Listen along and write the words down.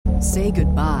Say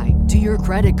goodbye to your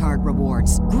credit card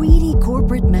rewards. Greedy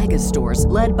corporate mega stores,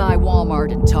 led by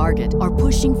Walmart and Target, are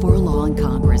pushing for a law in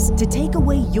Congress to take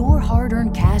away your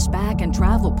hard-earned cash back and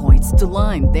travel points to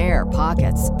line their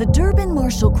pockets. The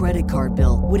Durbin-Marshall credit card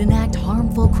bill would enact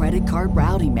harmful credit card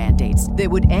routing mandates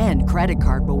that would end credit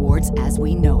card rewards as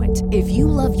we know it. If you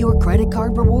love your credit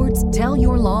card rewards, tell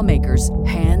your lawmakers,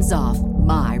 hands off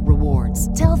my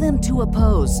rewards. Tell them to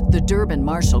oppose the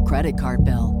Durbin-Marshall credit card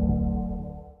bill.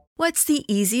 What's the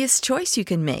easiest choice you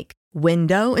can make?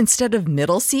 Window instead of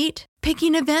middle seat?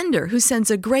 Picking a vendor who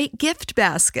sends a great gift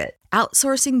basket?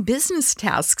 Outsourcing business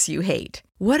tasks you hate?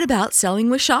 What about selling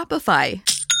with Shopify?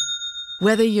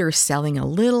 Whether you're selling a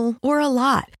little or a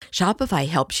lot, Shopify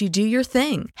helps you do your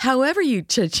thing, however you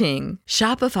cha-ching.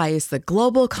 Shopify is the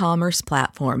global commerce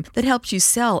platform that helps you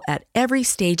sell at every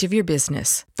stage of your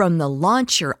business. From the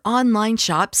launch your online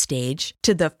shop stage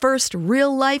to the first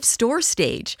real-life store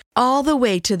stage, all the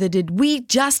way to the did we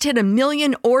just hit 1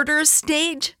 million orders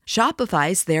stage?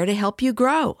 Shopify's there to help you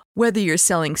grow. Whether you're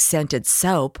selling scented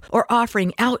soap or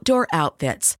offering outdoor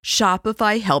outfits,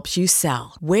 Shopify helps you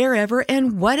sell. Wherever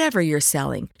and whatever you're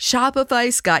selling,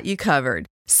 Shopify's got you covered.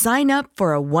 Sign up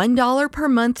for a $1 per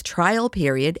month trial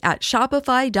period at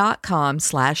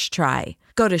shopify.com/try.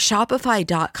 Go to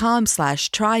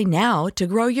shopify.com/try now to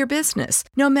grow your business,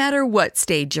 no matter what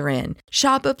stage you're in.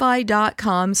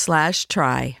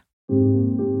 Shopify.com/try.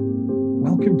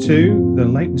 Welcome to the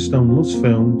Leytonstone Loves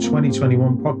Film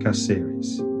 2021 podcast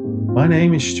series. My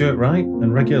name is Stuart Wright,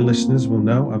 and regular listeners will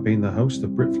know I've been the host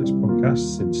of Britflicks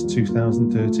podcast since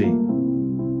 2013.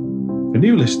 For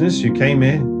new listeners who came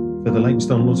here for the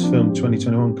Leytonstone Loves Film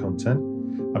 2021 content,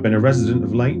 I've been a resident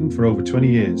of Leyton for over 20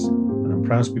 years, and I'm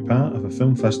proud to be part of a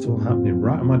film festival happening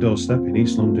right on my doorstep in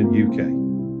East London, UK.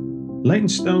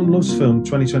 Leytonstone Loves Film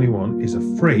 2021 is a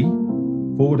free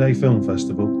 4-day film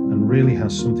festival and really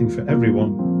has something for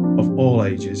everyone of all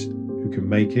ages who can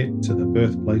make it to the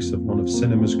birthplace of one of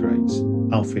cinema's greats,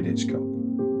 Alfred Hitchcock.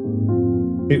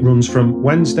 It runs from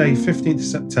Wednesday 15th of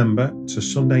September to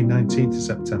Sunday 19th of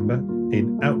September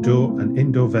in outdoor and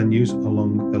indoor venues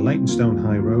along the Leytonstone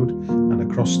High Road and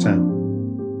across town.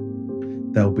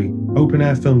 There'll be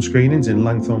open-air film screenings in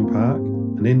Langthorne Park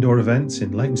and indoor events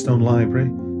in Leytonstone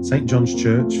Library, St John's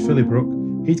Church, Phillybrook,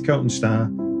 Heathcote and Star,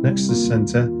 Nexus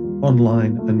Centre,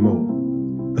 online and more.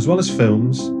 As well as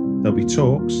films, there'll be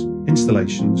talks,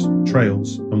 installations,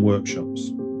 trails and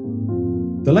workshops.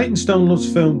 The Leytonstone Loves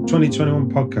Film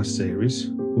 2021 podcast series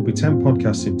will be 10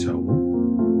 podcasts in total.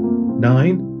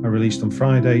 9 are released on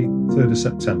Friday, 3rd of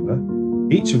September.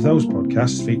 Each of those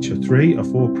podcasts feature 3 or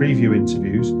 4 preview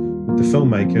interviews with the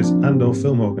filmmakers and or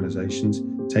film organisations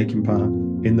taking part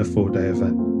in the 4-day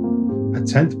event. A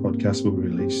 10th podcast will be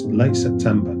released late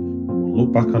September and will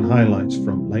look back on highlights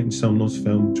from Leytonstone Loves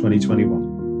Film 2021.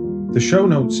 The show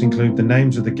notes include the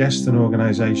names of the guests and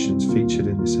organisations featured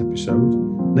in this episode,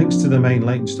 links to the main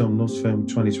Leytonstone Loves Film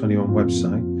 2021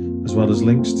 website, as well as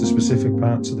links to specific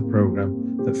parts of the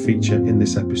programme that feature in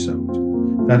this episode.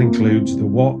 That includes the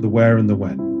what, the where and the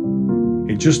when.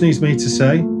 It just needs me to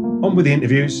say, on with the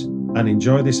interviews and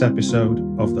enjoy this episode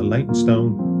of the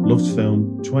Leytonstone Loves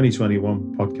Film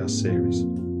 2021 podcast series.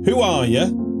 Who are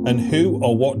you and who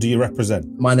or what do you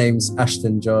represent? My name's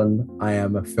Ashton John. I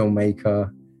am a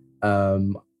filmmaker.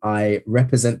 I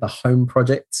represent the Home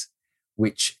Project,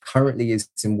 which currently is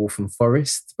in Waltham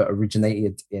Forest, but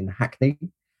originated in Hackney.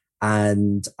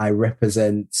 And I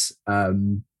represent,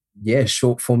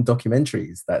 short form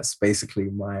documentaries. That's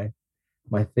basically my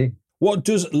thing. What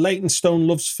does Leytonstone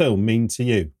Loves Film mean to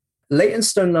you?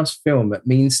 Leytonstone Loves Film, it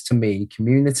means to me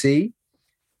community,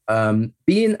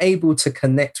 being able to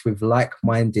connect with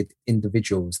like-minded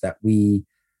individuals that we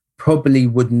probably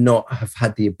would not have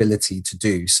had the ability to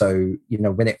do. So,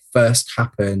 when it first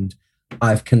happened,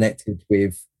 I've connected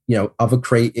with, other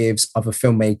creatives, other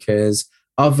filmmakers,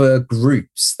 other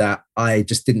groups that I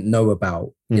just didn't know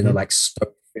about, like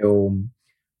Stoke Film.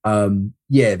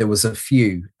 There was a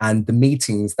few. And the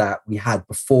meetings that we had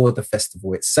before the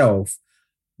festival itself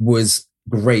was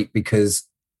great because,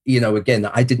 again,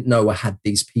 I didn't know I had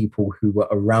these people who were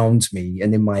around me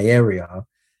and in my area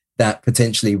that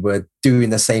potentially were doing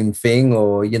the same thing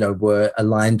or, were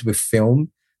aligned with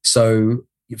film. So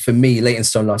for me,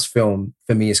 Leytonstone Loves Film,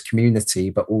 for me, is community,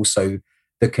 but also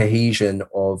the cohesion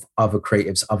of other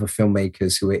creatives, other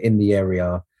filmmakers who are in the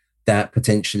area that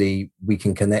potentially we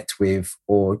can connect with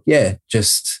or,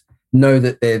 just know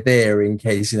that they're there in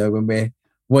case, when we're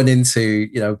wanting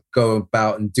to, go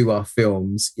about and do our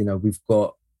films, we've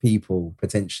got people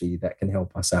potentially that can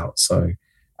help us out. So,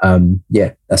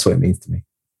 that's what it means to me.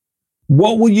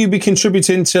 What will you be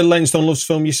contributing to Leytonstone Loves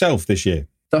Film yourself this year?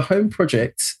 the home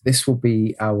project, this will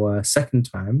be our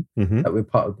second time that we're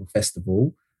part of the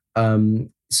festival.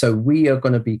 So we are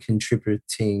going to be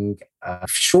contributing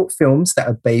short films that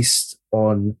are based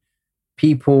on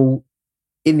people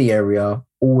in the area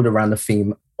all around the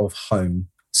theme of home.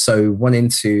 So wanting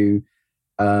to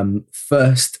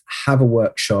first have a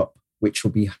workshop which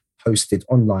will be hosted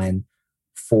online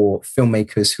for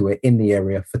filmmakers who are in the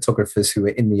area, photographers who are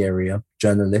in the area,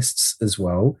 journalists as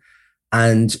well,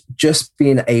 and just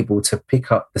being able to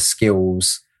pick up the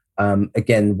skills.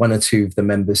 Again, one or two of the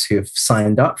members who have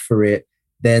signed up for it,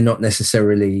 they're not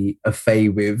necessarily a fay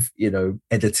with,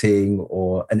 editing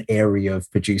or an area of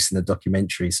producing a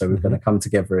documentary. So we're going to come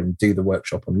together and do the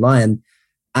workshop online,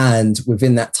 and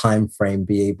within that time frame,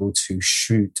 be able to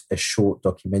shoot a short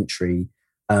documentary.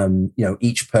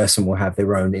 Each person will have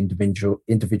their own individual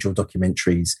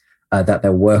documentaries that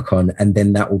they'll work on, and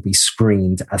then that will be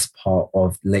screened as part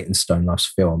of Leytonstone Loves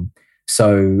Film.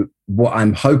 So what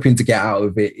I'm hoping to get out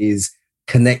of it is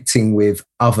connecting with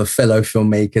other fellow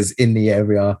filmmakers in the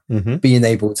area, being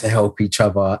able to help each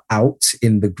other out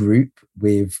in the group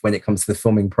when it comes to the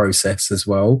filming process as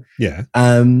well. Yeah.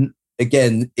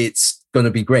 Again, it's going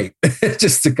to be great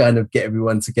just to kind of get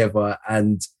everyone together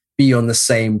and be on the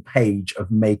same page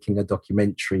of making a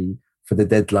documentary for the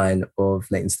deadline of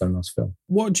Leytonstone Loves Film.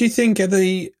 What do you think are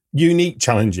the unique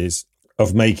challenges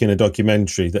of making a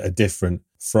documentary that are different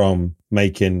from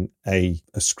making a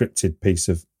scripted piece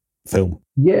of film?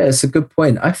 Yeah, it's a good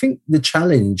point. I think the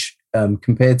challenge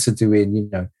compared to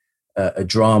doing, a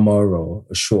drama or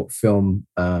a short film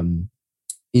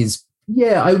is,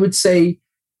 I would say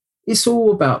it's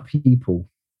all about people.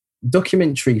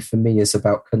 Documentary for me is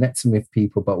about connecting with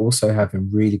people, but also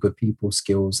having really good people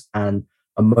skills and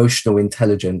emotional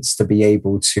intelligence to be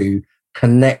able to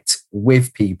connect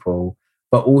with people,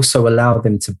 but also allow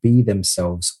them to be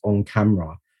themselves on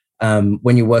camera.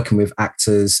 When you're working with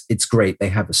actors, it's great. They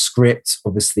have a script.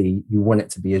 Obviously, you want it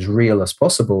to be as real as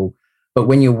possible. But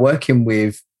when you're working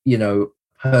with, a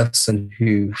person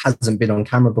who hasn't been on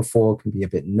camera before, can be a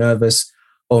bit nervous,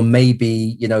 or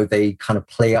maybe, they kind of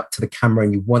play up to the camera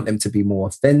and you want them to be more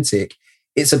authentic.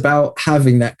 It's about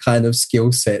having that kind of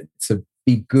skill set to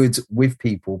be good with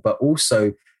people, but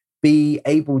also be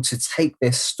able to take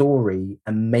their story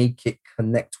and make it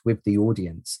connect with the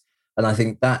audience. And I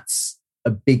think that's a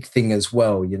big thing as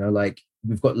well.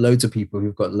 We've got loads of people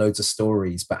who've got loads of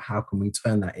stories, but how can we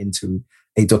turn that into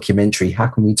a documentary? How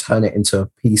can we turn it into a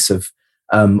piece of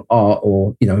art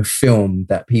or, film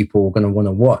that people are going to want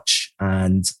to watch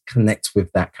and connect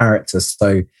with that character?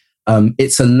 So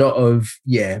it's a lot of,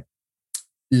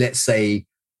 let's say,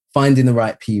 finding the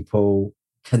right people,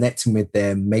 connecting with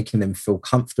them, making them feel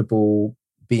comfortable,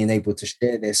 being able to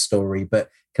share their story, but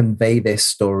convey their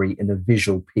story in a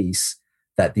visual piece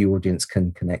that the audience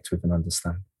can connect with and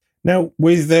understand. Now,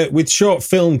 with short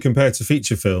film compared to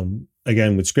feature film,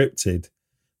 again with scripted,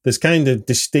 there's kind of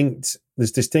distinct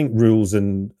rules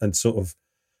and sort of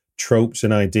tropes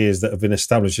and ideas that have been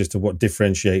established as to what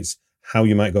differentiates how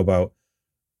you might go about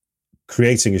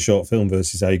creating a short film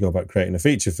versus how you go about creating a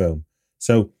feature film.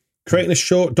 So creating a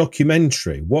short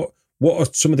documentary, what are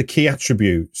some of the key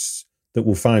attributes that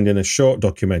we'll find in a short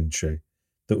documentary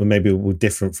that were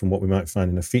different from what we might find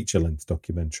in a feature-length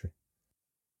documentary?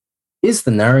 Is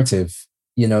the narrative.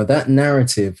 That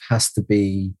narrative has to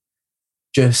be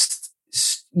just,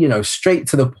 straight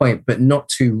to the point, but not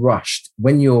too rushed.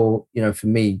 When you're, for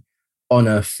me, on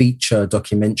a feature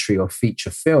documentary or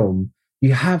feature film,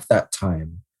 you have that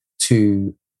time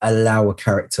to allow a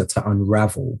character to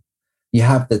unravel. You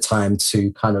have the time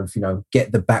to kind of,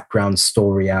 get the background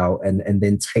story out and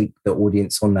then take the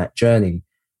audience on that journey.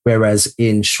 Whereas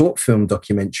in short film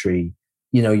documentary,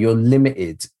 you're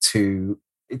limited to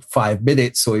 5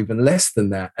 minutes or even less than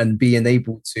that, and being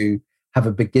able to have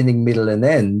a beginning, middle, and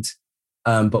end,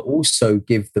 but also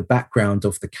give the background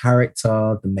of the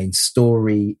character, the main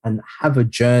story, and have a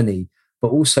journey, but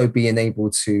also being able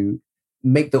to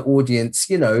make the audience,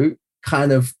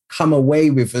 kind of come away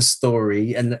with a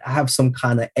story and have some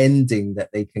kind of ending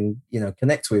that they can,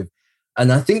 connect with.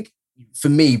 And I think for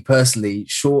me personally,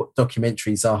 short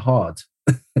documentaries are hard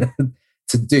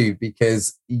to do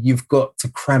because you've got to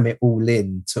cram it all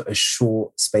in to a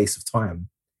short space of time,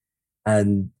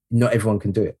 and not everyone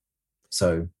can do it.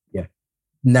 So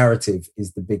narrative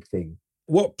is the big thing.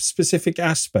 What specific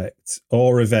aspect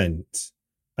or event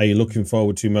are you looking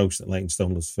forward to most at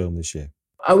Leytonstone Loves Film this year?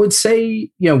 I would say,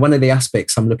 one of the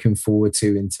aspects I'm looking forward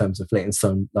to in terms of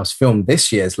Leytonstone Loves Film,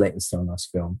 this year's Leytonstone Loves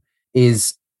Film,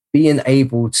 is being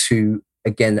able to,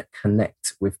 again,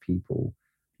 connect with people.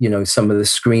 Some of the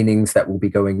screenings that will be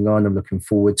going on, I'm looking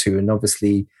forward to. And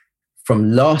obviously,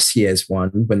 from last year's one,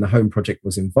 when the Home Project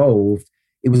was involved,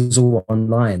 it was all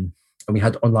online and we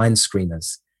had online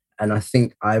screeners. And I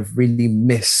think I've really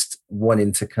missed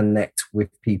wanting to connect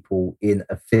with people in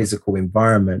a physical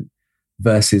environment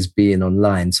versus being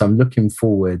online. So I'm looking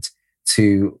forward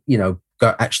to,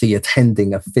 actually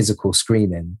attending a physical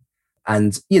screening.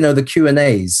 And, the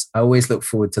Q&As, I always look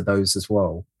forward to those as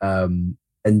well. And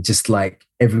just like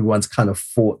everyone's kind of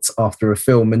thoughts after a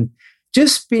film and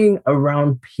just being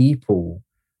around people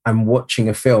and watching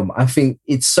a film. I think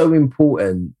it's so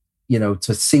important,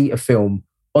 to see a film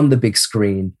on the big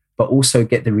screen, but also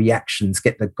get the reactions,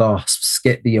 get the gasps,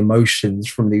 get the emotions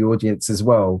from the audience as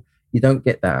well. You don't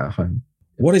get that at home.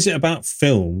 What is it about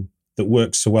film that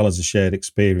works so well as a shared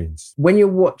experience? When you're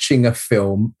watching a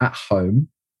film at home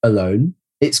alone,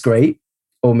 it's great.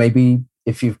 Or maybe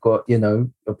if you've got,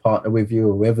 a partner with you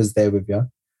or whoever's there with you,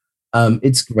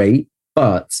 it's great.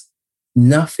 But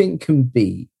nothing can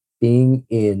beat being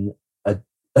in a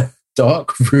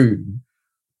dark room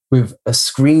with a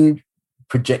screen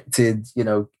projected,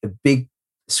 a big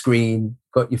screen,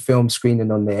 got your film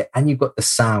screening on there, and you've got the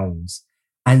sounds.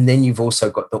 And then you've also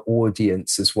got the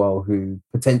audience as well, who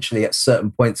potentially at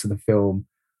certain points of the film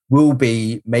will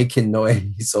be making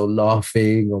noise or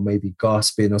laughing or maybe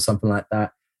gasping or something like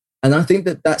that. And I think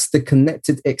that that's the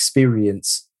connected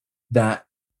experience that,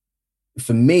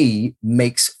 for me,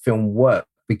 makes film work,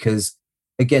 because,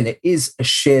 again, it is a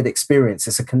shared experience.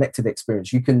 It's a connected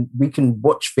experience. We can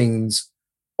watch things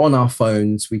on our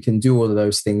phones. We can do all of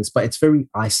those things, but it's very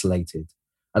isolated.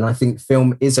 And I think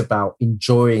film is about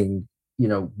enjoying,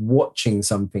 watching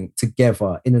something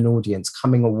together in an audience,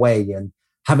 coming away and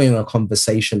having a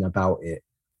conversation about it.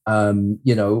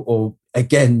 Or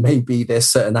again, maybe there's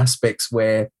certain aspects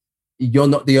where you're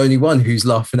not the only one who's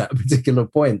laughing at a particular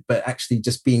point, but actually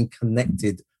just being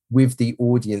connected with the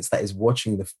audience that is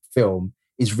watching the film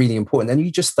is really important. And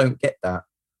you just don't get that,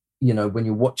 when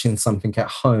you're watching something at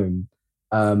home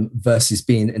versus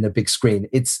being in a big screen.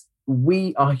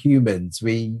 We are humans.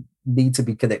 We need to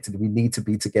be connected. We need to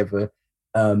be together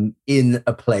in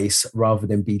a place rather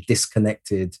than be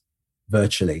disconnected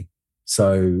virtually.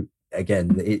 So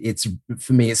again, it's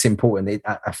for me, it's important.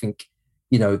 I think,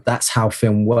 that's how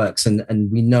film works.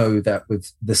 And we know that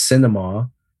with the cinema,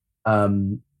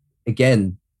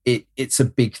 again, it's a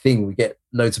big thing. We get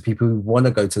loads of people who want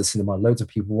to go to the cinema, loads of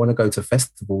people want to go to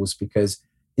festivals, because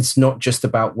it's not just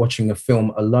about watching a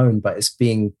film alone, but it's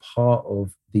being part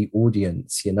of the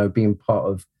audience, being part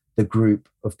of the group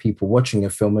of people watching a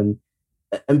film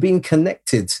and being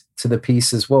connected to the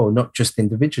piece as well, not just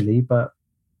individually, but,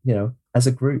 as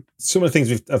a group. Some of the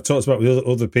things I've talked about with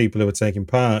other people who are taking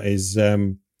part is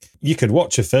you could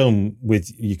watch a film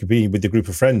you could be with a group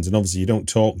of friends, and obviously you don't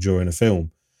talk during a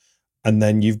film. And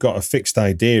then you've got a fixed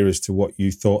idea as to what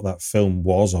you thought that film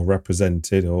was or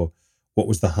represented, or what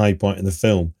was the high point in the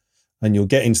film. And you'll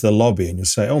get into the lobby and you'll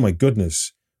say, oh my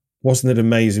goodness, wasn't it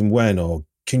amazing when? Or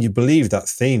can you believe that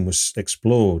theme was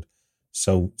explored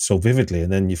so vividly?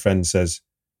 And then your friend says,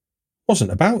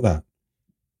 wasn't about that.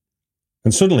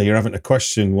 And suddenly you're having to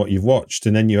question what you've watched,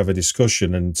 and then you have a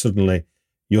discussion, and suddenly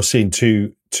you're seeing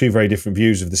two very different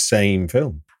views of the same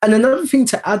film. And another thing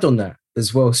to add on that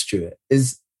as well, Stuart,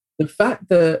 is the fact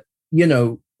that,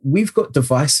 we've got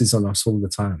devices on us all the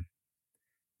time.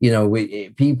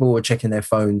 People are checking their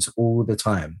phones all the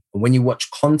time. And when you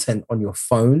watch content on your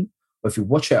phone, or if you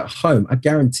watch it at home, I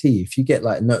guarantee if you get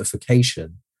like a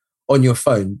notification on your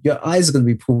phone, your eyes are going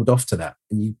to be pulled off to that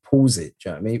and you pause it. Do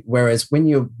you know what I mean? Whereas when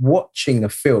you're watching a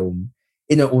film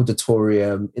in an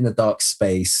auditorium, in a dark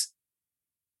space,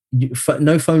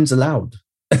 no phones allowed.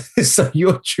 So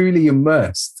you're truly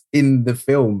immersed in the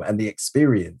film and the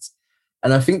experience.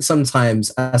 And I think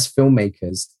sometimes as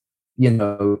filmmakers,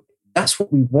 that's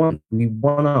what we want. We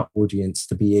want our audience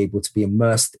to be able to be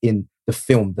immersed in the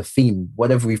film, the theme,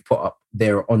 whatever we've put up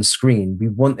there on screen. We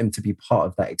want them to be part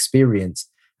of that experience.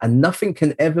 And nothing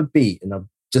can ever beat, and I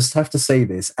just have to say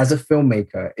this, as a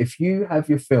filmmaker, if you have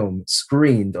your film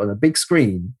screened on a big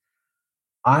screen,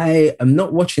 I am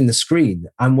not watching the screen,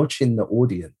 I'm watching the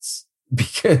audience,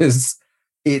 because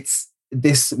it's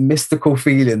this mystical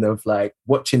feeling of like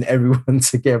watching everyone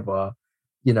together,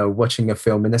 watching a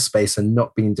film in a space and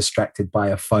not being distracted by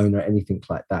a phone or anything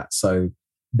like that. So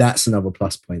that's another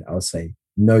plus point, I would say.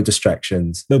 No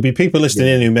distractions. There'll be people listening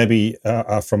in who maybe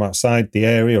are from outside the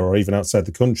area or even outside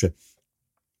the country.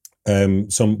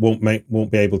 Some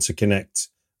won't be able to connect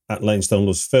at Leytonstone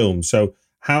Loves Film. So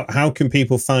how can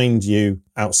people find you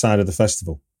outside of the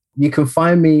festival? You can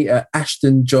find me at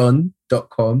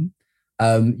ashtonjohn.com.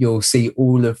 You'll see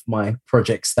all of my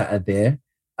projects that are there,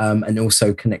 and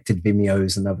also connected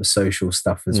Vimeos and other social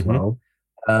stuff as well.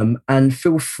 And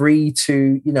feel free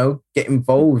to, get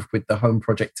involved with the home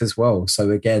project as well.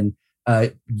 So again,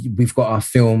 we've got our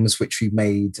films, which we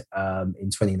made in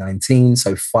 2019.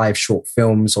 So 5 short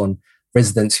films on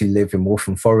residents who live in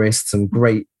Waltham Forest, some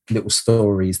great little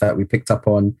stories that we picked up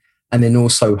on. And then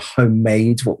also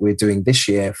homemade, what we're doing this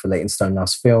year for Leytonstone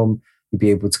Last Film. You'll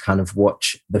be able to kind of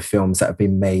watch the films that have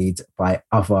been made by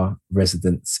other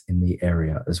residents in the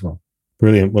area as well.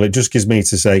 Brilliant. Well, it just gives me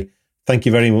to say thank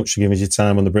you very much for giving us your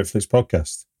time on the Britflix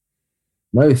podcast.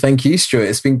 No, thank you, Stuart.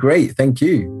 It's been great. Thank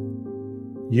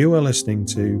you. You are listening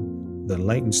to the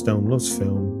Leytonstone Loves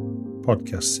Film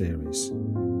podcast series.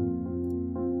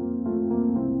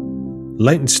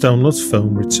 Leytonstone Loves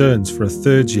Film returns for a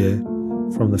 3rd year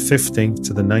from the 15th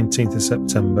to the 19th of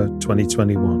September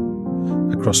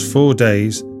 2021. Across 4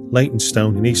 days,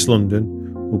 Leytonstone in East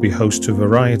London will be host to a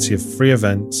variety of free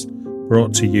events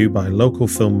brought to you by local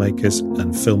filmmakers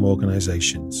and film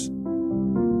organisations.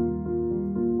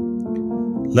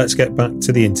 Let's get back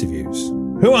to the interviews.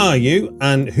 Who are you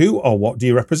and who or what do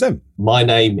you represent? My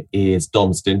name is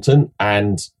Dom Stinton,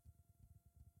 and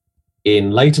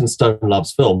in Leytonstone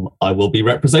Loves Film, I will be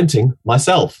representing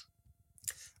myself.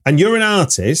 And you're an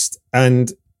artist,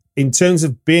 and in terms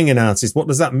of being an artist, what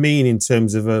does that mean in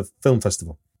terms of a film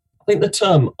festival? I think the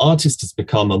term artist has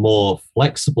become a more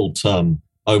flexible term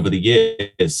over the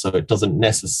years, so it doesn't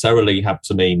necessarily have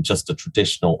to mean just a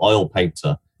traditional oil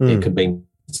painter. It can mean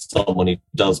someone who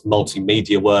does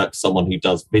multimedia work, someone who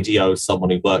does video, someone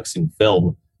who works in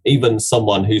film, even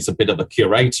someone who's a bit of a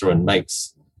curator and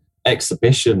makes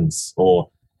exhibitions or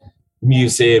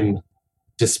museum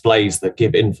displays that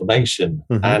give information.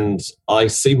 And I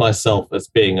see myself as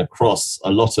being across a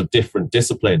lot of different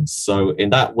disciplines. So in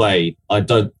that way, I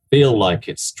don't feel like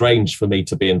it's strange for me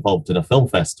to be involved in a film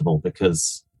festival,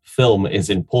 because film is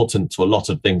important to a lot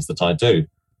of things that I do.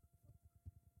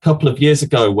 A couple of years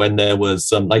ago, when there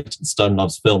was Leytonstone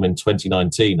Loves Film in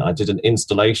 2019, I did an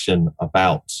installation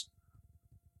about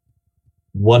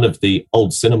one of the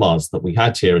old cinemas that we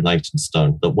had here in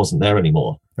Leytonstone that wasn't there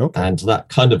anymore. Okay. And that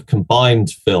kind of combined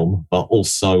film, but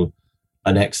also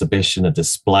an exhibition, a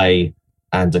display,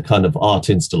 and a kind of art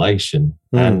installation.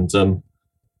 And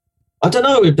I don't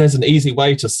know if there's an easy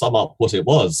way to sum up what it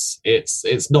was.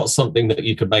 It's not something that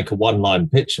you could make a one-line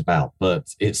pitch about,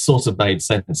 but it sort of made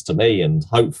sense to me, and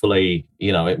hopefully,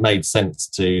 it made sense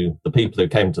to the people who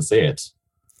came to see it.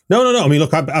 No. I mean,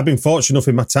 look, I've been fortunate enough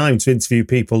in my time to interview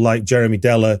people like Jeremy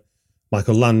Deller,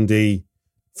 Michael Landy,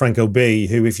 Franco B,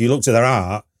 who, if you looked at their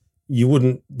art, you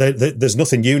wouldn't. There's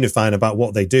nothing unifying about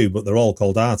what they do, but they're all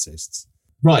called artists.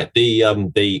 Right.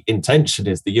 The intention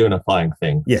is the unifying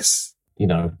thing. Yes.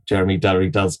 Jeremy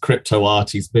Deller does crypto art.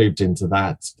 He's moved into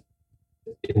that,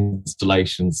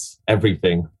 installations,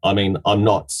 everything. I mean, I'm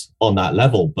not on that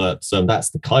level, but that's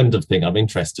the kind of thing I'm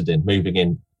interested in,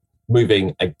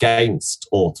 moving against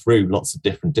or through lots of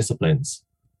different disciplines.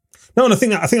 No, and I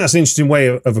think that's an interesting way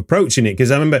of approaching it, because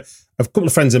I remember a couple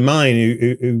of friends of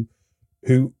mine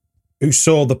who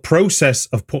saw the process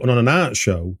of putting on an art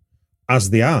show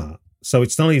as the art. So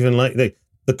it's not even like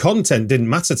the content didn't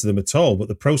matter to them at all, but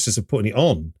the process of putting it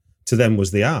on to them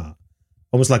was the art,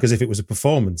 almost like as if it was a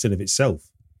performance in of itself.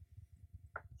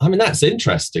 I mean, that's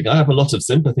interesting. I have a lot of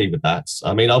sympathy with that.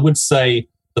 I mean, I would say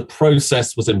the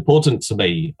process was important to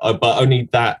me, but only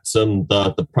that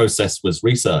the process was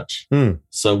research.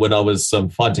 So when I was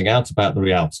finding out about the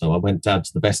Rialto, I went down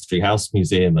to the Vestry House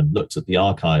Museum and looked at the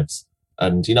archives.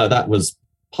 And, that was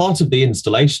part of the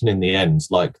installation in the end,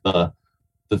 like the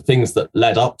things that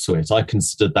led up to it. I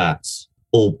considered that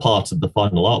all part of the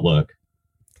final artwork.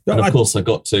 No, and of course, I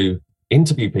got to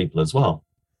interview people as well.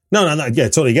 No, yeah,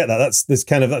 totally get that. That's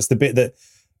the bit that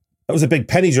was a big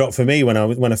penny drop for me when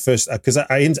I first, because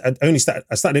I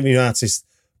started interviewing artists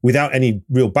without any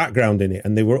real background in it,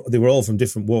 and they were all from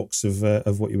different walks of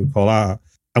what you would call art.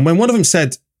 And when one of them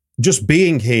said, just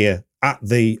being here at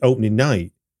the opening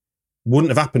night wouldn't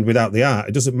have happened without the art.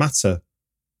 It doesn't matter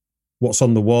what's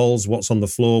on the walls, what's on the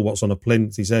floor, what's on a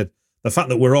plinth. He said, the fact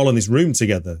that we're all in this room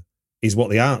together is what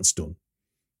the art's done.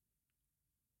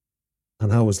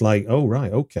 And I was like, oh,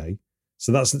 right, okay.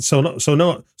 So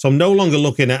I'm no longer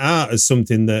looking at art as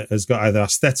something that has got either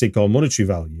aesthetic or monetary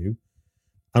value.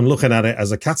 I'm looking at it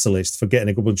as a catalyst for getting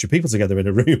a good bunch of people together in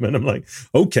a room. And I'm like,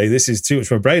 okay, this is too much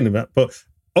for my brain. But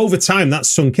over time, that's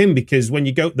sunk in, because when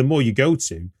you go, the more you go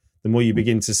to, the more you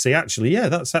begin to see, actually, yeah,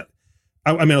 that's...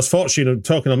 I mean, I was fortunate,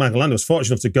 talking to Michael Land, I was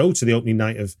fortunate enough to go to the opening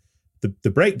night of the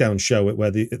Breakdown show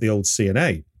at the old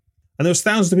CNA. And there was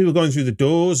thousands of people going through the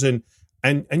doors, and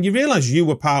you realise you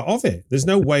were part of it. There's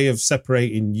no way of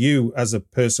separating you as a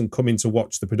person coming to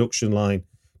watch the production line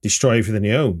destroy everything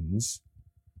he owns.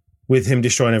 with him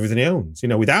destroying everything he owns.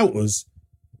 Without us,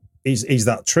 he's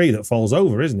that tree that falls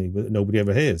over, isn't he? But nobody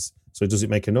ever hears. So does it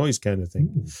make a noise kind of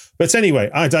thing? But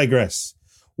anyway, I digress.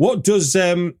 What does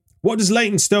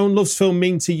Leytonstone Loves Film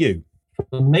mean to you?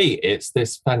 For me, it's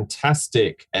this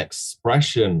fantastic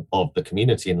expression of the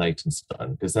community in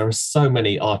Leytonstone, because there are so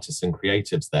many artists and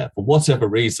creatives there. For whatever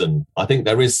reason, I think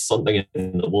there is something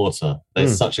in the water.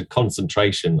 There's such a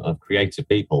concentration of creative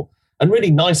people, and really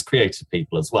nice creative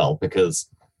people as well, because,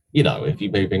 if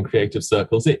you move in creative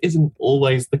circles, it isn't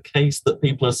always the case that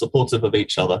people are supportive of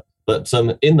each other. But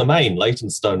in the main,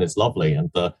 Leytonstone is lovely, and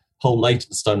the whole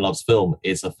Leytonstone Loves Film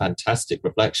is a fantastic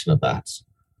reflection of that.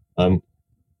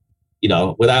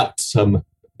 Without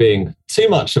being too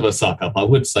much of a suck-up, I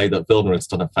would say that Vilna has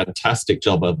done a fantastic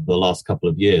job over the last couple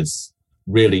of years,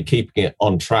 really keeping it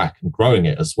on track and growing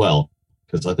it as well,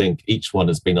 because I think each one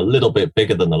has been a little bit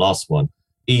bigger than the last one,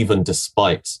 even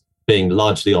despite being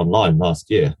largely online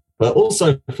last year. But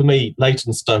also, for me,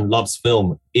 Leytonstone Loves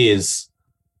Film is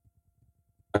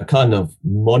a kind of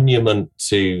monument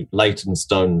to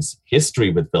Leytonstone's history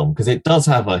with film, because it does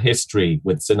have a history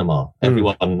with cinema.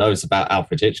 Everyone knows about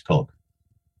Alfred Hitchcock.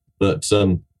 But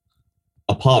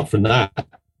apart from that,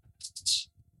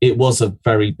 it was a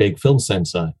very big film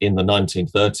centre in the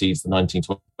 1930s, the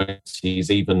 1920s,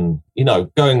 even,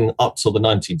 going up till the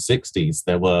 1960s,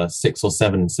 there were 6 or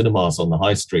 7 cinemas on the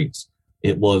high street.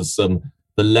 It was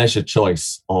the leisure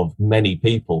choice of many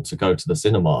people to go to the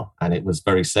cinema, and it was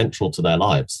very central to their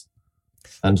lives.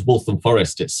 And Waltham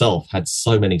Forest itself had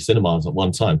so many cinemas at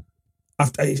one time.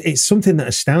 It's something that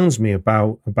astounds me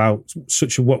about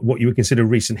such what you would consider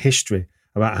recent history,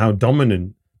 about how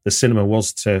dominant the cinema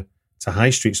was to high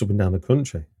streets up and down the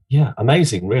country. Yeah,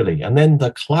 amazing, really. And then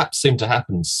the collapse seemed to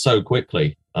happen so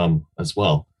quickly as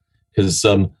well, because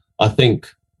I think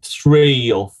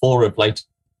 3 or 4 of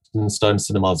Leytonstone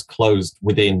cinemas closed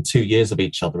within 2 years of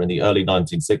each other in the early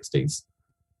 1960s.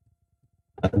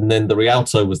 And then the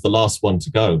Rialto was the last one to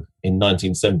go in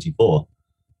 1974.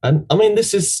 And I mean,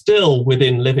 this is still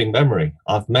within living memory.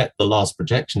 I've met the last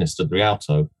projectionist of the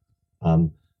Rialto,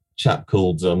 chap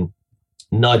called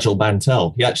Nigel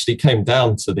Mantell. He actually came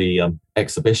down to the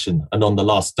exhibition, and on the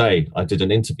last day, I did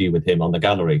an interview with him on the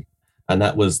gallery. And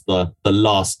that was the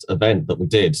last event that we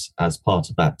did as part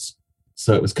of that.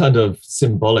 So it was kind of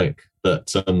symbolic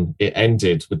that it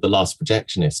ended with the last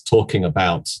projectionist talking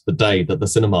about the day that the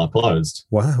cinema closed.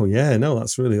 Wow, yeah, no,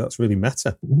 that's really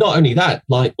meta. Not only that,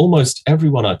 like almost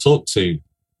everyone I talked to,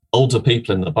 older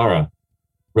people in the borough,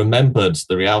 remembered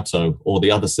the Rialto or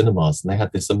the other cinemas, and they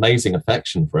had this amazing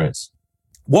affection for it.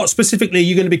 What specifically are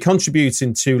you going to be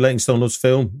contributing to Leytonstone Loves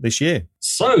Film this year?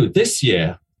 So this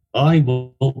year, I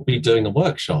will be doing a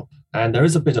workshop, and there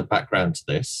is a bit of background to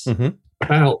this. Mm-hmm.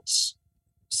 About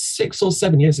 6 or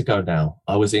 7 years ago now,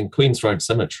 I was in Queen's Road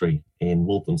Cemetery in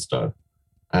Walthamstow,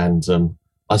 and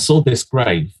I saw this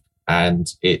grave, and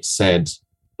it said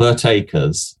Bert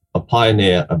Akers, a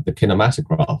pioneer of the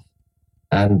kinematograph.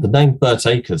 And the name Bert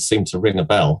Akers seemed to ring a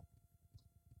bell.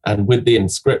 And with the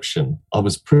inscription, I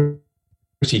was pretty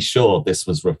sure this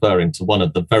was referring to one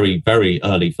of the very, very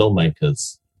early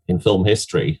filmmakers in film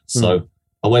history. So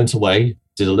I went away,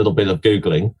 did a little bit of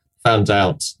Googling, found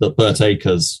out that Bert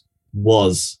Akers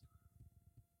was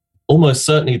almost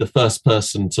certainly the first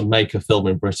person to make a film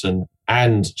in Britain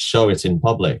and show it in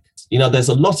public. You know, there's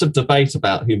a lot of debate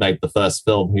about who made the first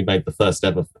film, who made the first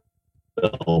ever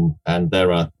film, and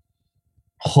there are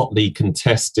hotly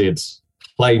contested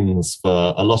claims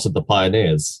for a lot of the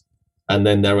pioneers. And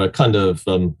then there are kind of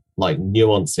like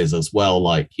nuances as well,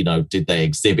 like, you know, did they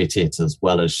exhibit it as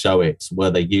well as show it? Were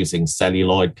they using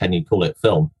celluloid? Can you call it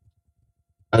film?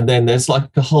 And then there's like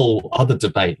a whole other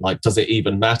debate, like, does it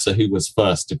even matter who was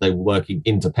first if they were working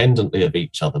independently of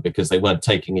each other because they weren't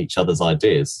taking each other's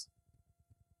ideas?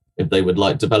 If they were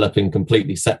like developing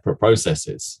completely separate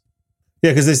processes?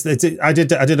 Yeah, because I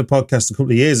did a podcast a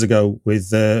couple of years ago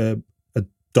with a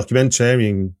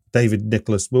documentarian, David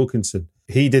Nicholas Wilkinson.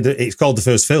 He did it's called The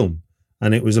First Film,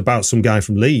 and it was about some guy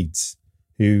from Leeds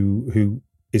who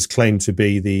is claimed to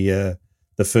be the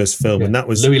first film, and that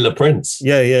was Louis Le Prince.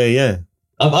 Yeah.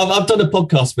 I've done a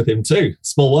podcast with him too.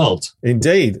 Small world.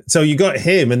 Indeed. So you got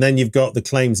him, and then you've got the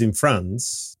claims in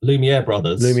France. Lumiere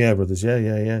Brothers.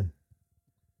 Yeah.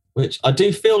 Which I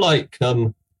do feel like,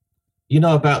 you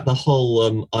know, about the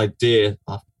whole idea,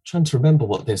 I'm trying to remember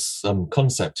what this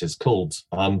concept is called,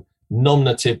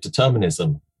 nominative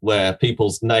determinism, where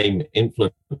people's name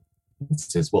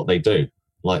influences what they do.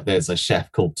 Like there's a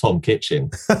chef called Tom Kitchen.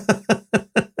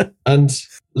 And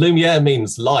Lumiere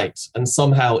means light, and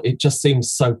somehow it just seems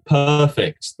so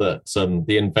perfect that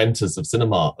the inventors of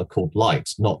cinema are called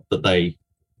Light, not that they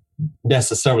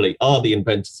necessarily are the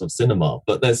inventors of cinema,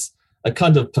 but there's a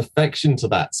kind of perfection to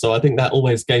that. So I think that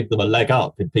always gave them a leg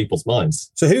up in people's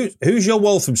minds. So who's your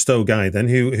Walthamstow guy then?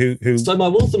 Who? So my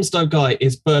Walthamstow guy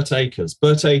is Bert Akers.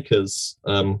 Bert Akers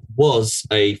was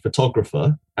a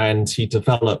photographer, and he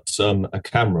developed a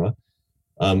camera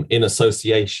in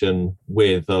association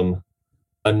with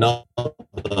another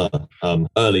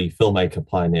early filmmaker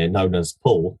pioneer known as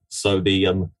Paul. So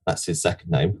that's his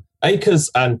second name. Akers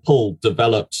and Paul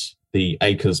developed the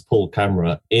Akers-Paul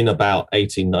camera in about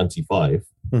 1895,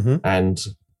 and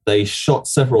they shot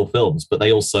several films, but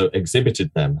they also exhibited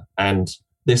them. And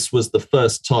this was the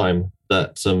first time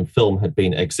that film had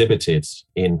been exhibited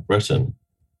in Britain.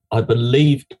 I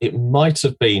believe it might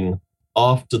have been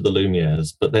after the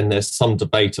Lumieres, but then there's some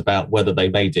debate about whether they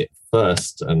made it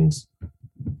first. And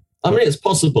I mean, it's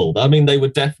possible. I mean, they were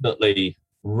definitely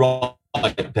right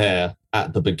there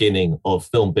at the beginning of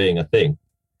film being a thing.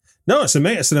 No, it's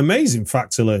an amazing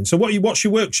fact to learn. So what's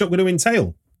your workshop going to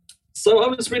entail? So I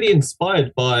was really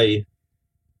inspired by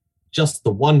just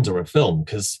the wonder of film,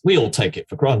 because we all take it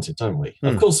for granted, don't we?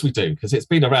 Of course we do, because it's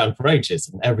been around for ages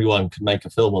and everyone can make a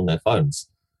film on their phones.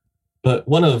 But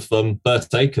one of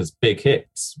Bert Akers' big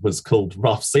hits was called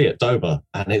Rough Sea at Dover.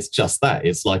 And it's just that.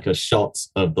 It's like a shot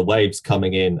of the waves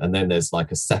coming in, and then there's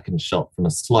like a second shot from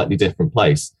a slightly different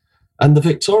place. And the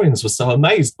Victorians were so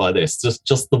amazed by this,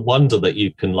 just the wonder that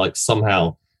you can like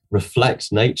somehow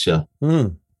reflect nature.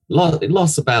 It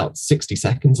lasts about 60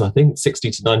 seconds, I think, 60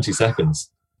 to 90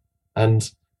 seconds.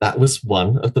 And that was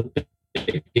one of the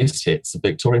biggest hits of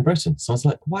Victorian Britain. So I was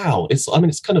like, wow, it's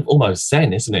kind of almost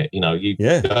Zen, isn't it? You know, you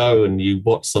go and you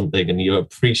watch something and you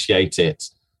appreciate it,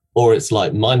 or it's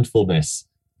like mindfulness,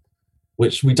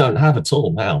 which we don't have at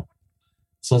all now.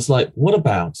 So I was like, what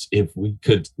about if we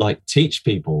could like teach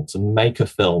people to make a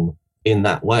film in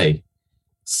that way?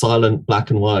 Silent, black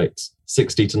and white,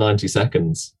 60 to 90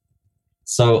 seconds.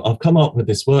 So I've come up with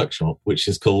this workshop, which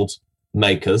is called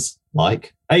Makers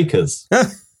Like Akers.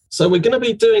 So we're going to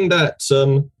be doing that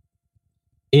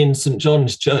in St.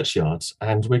 John's Churchyard,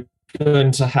 and we're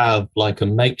going to have like a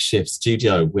makeshift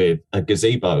studio with a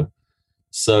gazebo.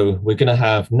 So we're going to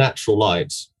have natural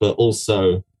light, but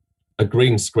also a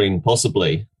green screen,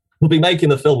 possibly. We'll be making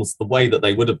the films the way that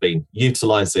they would have been,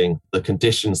 utilizing the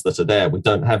conditions that are there. We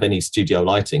don't have any studio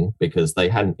lighting because they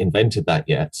hadn't invented that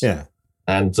yet. Yeah.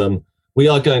 And we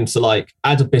are going to like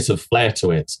add a bit of flair to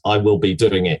it. I will be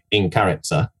doing it in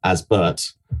character as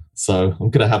Bert. So I'm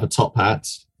going to have a top hat.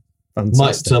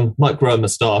 Fantastic. Might grow a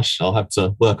moustache. I'll have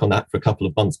to work on that for a couple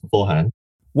of months beforehand.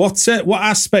 What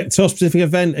aspect or specific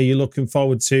event are you looking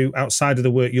forward to outside of the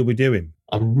work you'll be doing?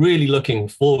 I'm really looking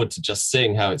forward to just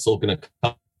seeing how it's all going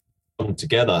to come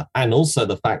together, and also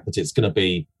the fact that it's going to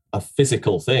be a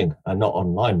physical thing and not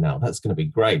online now. That's going to be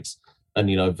great. And,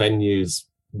 you know, venues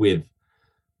with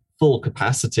full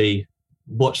capacity,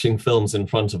 watching films in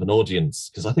front of an audience,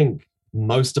 because I think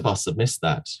most of us have missed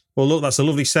that. Well, look, that's a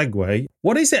lovely segue.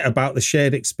 What is it about the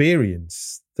shared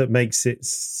experience that makes it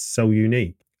so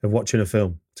unique of watching a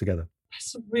film together?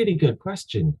 That's a really good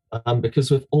question,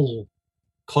 because we've all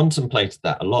contemplated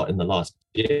that a lot in the last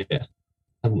year,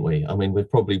 haven't we? I mean, we've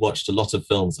probably watched a lot of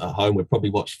films at home. We've probably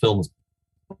watched films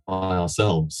by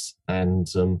ourselves.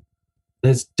 And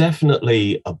there's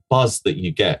definitely a buzz that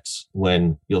you get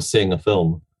when you're seeing a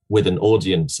film with an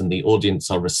audience and the audience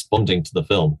are responding to the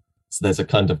film. So there's a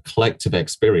kind of collective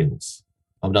experience.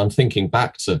 I mean, I'm thinking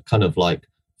back to kind of like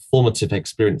formative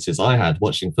experiences I had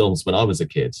watching films when I was a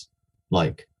kid,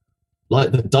 like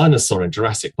the dinosaur in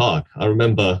Jurassic Park. I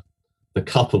remember the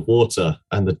cup of water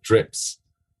and the drips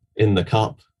in the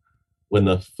cup when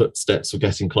the footsteps were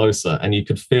getting closer, and you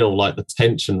could feel like the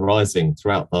tension rising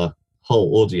throughout the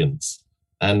whole audience.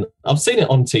 And I've seen it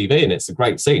on TV and it's a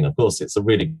great scene. Of course, it's a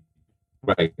really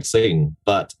great scene,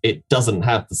 but it doesn't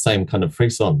have the same kind of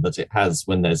frisson that it has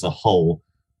when there's a whole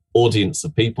audience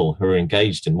of people who are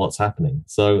engaged in what's happening.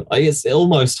 So it's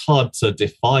almost hard to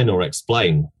define or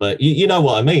explain, but you know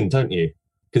what I mean, don't you?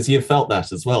 Because you've felt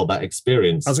that as well, that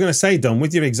experience. I was going to say, Don,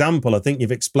 with your example, I think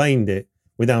you've explained it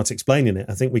without explaining it.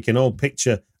 I think we can all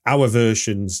picture our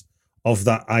versions of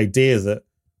that idea that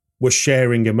we're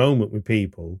sharing a moment with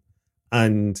people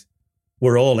and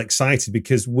we're all excited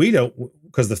because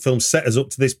the film set us up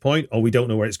to this point, or we don't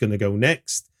know where it's going to go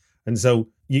next. And so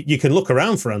you can look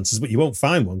around for answers, but you won't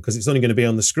find one because it's only going to be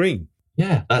on the screen.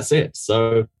 Yeah, that's it.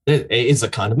 So it is a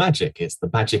kind of magic. It's the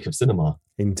magic of cinema.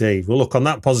 Indeed. Well, look, on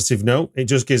that positive note, it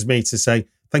just gives me to say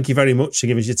thank you very much for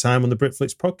giving us your time on the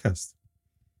Britflix podcast.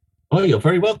 Oh, you're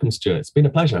very welcome, Stuart. It's been a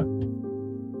pleasure.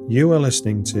 You are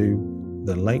listening to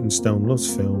the Leytonstone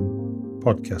Loves Film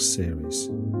podcast series.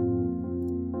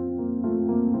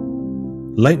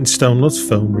 Leytonstone Loves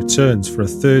Film returns for a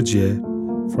third year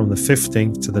from the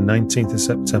 15th to the 19th of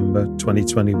September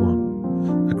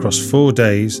 2021. Across 4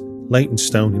 days,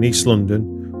 Leytonstone in East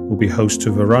London will be host to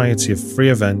a variety of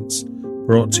free events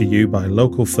brought to you by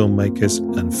local filmmakers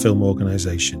and film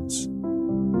organisations.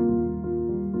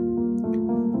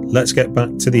 Let's get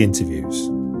back to the interviews.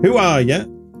 Who are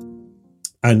you?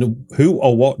 And who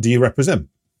or what do you represent?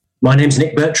 My name's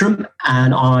Nick Bertram,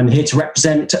 and I'm here to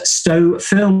represent Stowe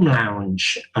Film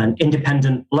Lounge, an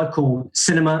independent local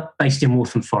cinema based in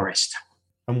Waltham Forest.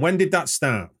 And when did that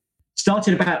start?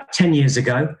 Started about 10 years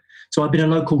ago. So I've been a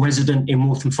local resident in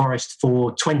Waltham Forest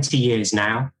for 20 years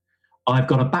now. I've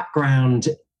got a background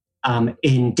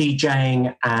in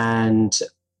DJing and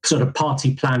sort of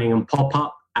party planning and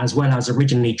pop-up, as well as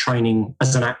originally training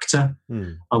as an actor.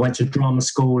 I went to drama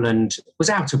school and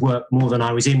was out of work more than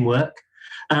I was in work.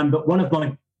 But one of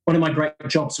my great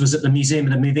jobs was at the Museum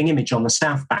of the Moving Image on the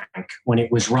South Bank when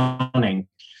it was running.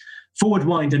 Forward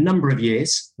wind a number of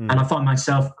years, and I find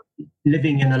myself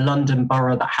living in a London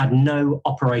borough that had no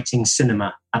operating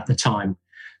cinema at the time.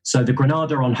 So the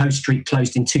Granada on Hoe Street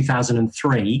closed in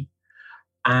 2003,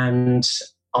 and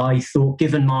I thought,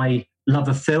 given my love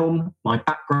of film, my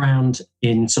background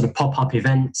in sort of pop-up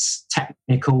events,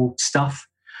 technical stuff,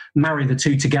 marry the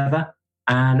two together,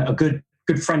 and a good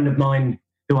friend of mine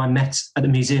who I met at the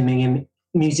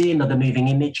Museum of the Moving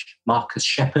Image, Marcus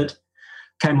Shepherd,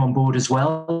 came on board as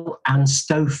well, and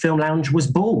Stowe Film Lounge was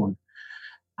born.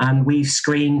 And we've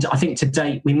screened, I think to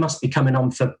date, we must be coming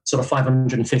on for sort of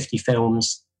 550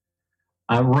 films,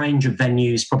 a range of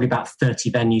venues, probably about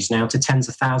 30 venues now, to tens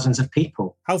of thousands of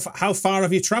people. How far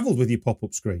have you travelled with your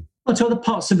pop-up screen? Well, to other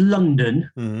parts of London.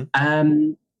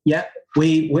 Yeah,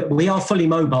 we are fully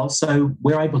mobile, so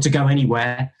we're able to go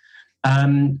anywhere.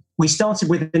 We started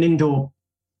with an indoor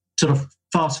sort of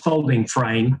fast folding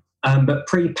frame, but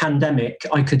pre-pandemic,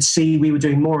 I could see we were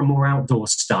doing more and more outdoor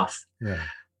stuff.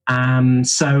 Yeah.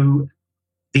 So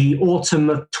the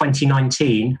autumn of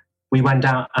 2019, we went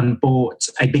out and bought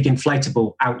a big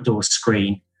inflatable outdoor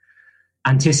screen,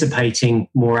 anticipating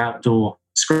more outdoor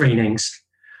screenings.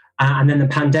 And then the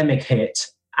pandemic hit,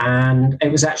 and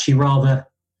it was actually rather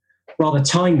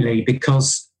timely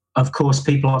because, of course,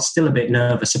 people are still a bit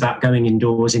nervous about going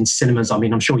indoors in cinemas. I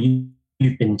mean, I'm sure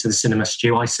you've been to the cinema,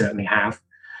 Stu. I certainly have.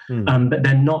 But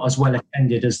they're not as well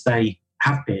attended as they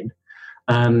have been.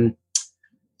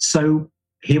 So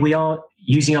here we are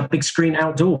using our big screen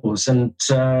outdoors. And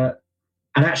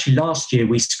actually last year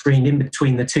we screened in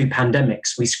between the two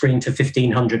pandemics. We screened to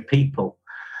 1,500 people.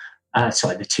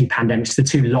 The two pandemics, the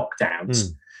two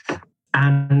lockdowns.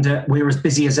 And we're as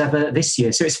busy as ever this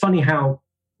year. So it's funny how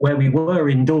where we were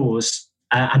indoors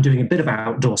and doing a bit of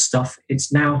outdoor stuff,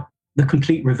 it's now the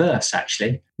complete reverse,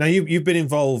 actually. Now, you've been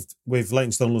involved with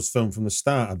Leytonstone Loves Film from the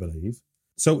start, I believe.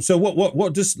 So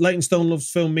what does Leytonstone Loves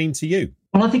Film mean to you?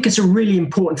 Well, I think it's a really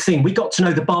important thing. We got to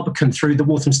know the Barbican through the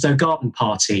Walthamstow Garden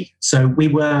Party. So we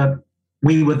were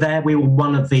there. We were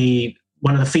one of the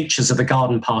features of the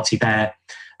garden party there.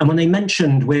 And when they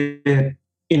mentioned we're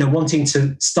wanting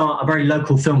to start a very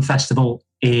local film festival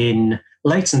in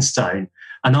Leytonstone,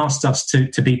 and asked us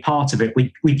to be part of it,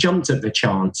 we jumped at the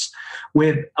chance.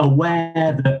 We're aware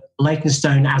that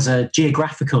Leytonstone as a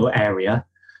geographical area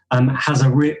has a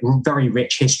very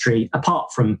rich history,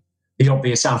 apart from the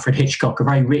obvious Alfred Hitchcock, a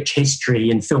very rich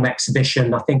history in film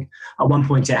exhibition. I think at one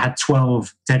point it had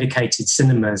 12 dedicated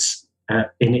cinemas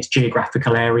in its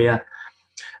geographical area.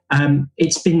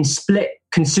 It's been split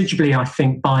considerably, I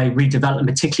think, by redevelopment,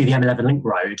 particularly the M11 Link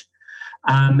Road.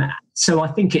 So I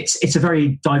think it's a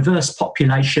very diverse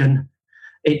population.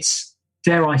 It's,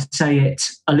 dare I say it,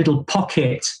 a little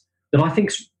pocket that I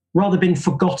think's rather been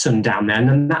forgotten down there.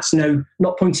 And that's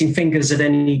not pointing fingers at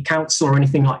any council or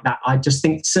anything like that. I just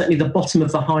think certainly the bottom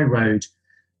of the high road,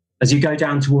 as you go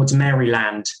down towards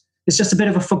Maryland, it's just a bit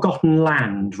of a forgotten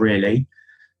land, really.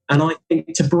 And I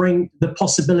think to bring the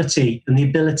possibility and the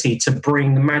ability to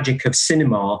bring the magic of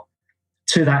cinema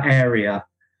to that area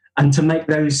and to make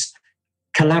those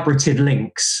collaborative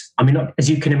links. I mean, as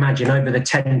you can imagine, over the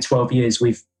 10, 12 years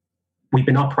we've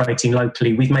been operating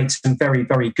locally, we've made some very,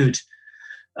 very good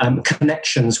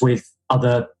connections with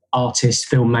other artists,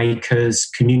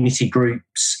 filmmakers, community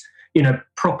groups,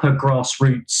 proper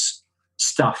grassroots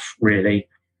stuff, really.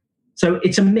 So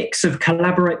it's a mix of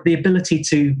the ability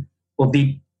to, or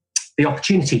the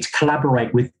opportunity to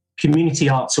collaborate with community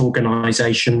arts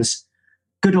organisations,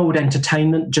 good old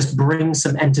entertainment, just bring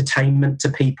some entertainment to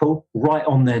people right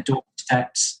on their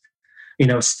doorsteps,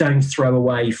 a stone's throw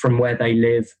away from where they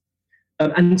live,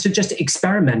 and to just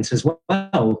experiment as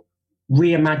well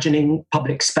reimagining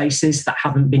public spaces that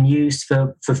haven't been used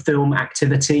for film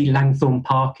activity. Langthorne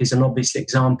Park is an obvious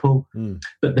example,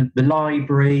 but the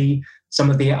library, some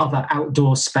of the other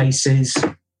outdoor spaces.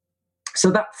 So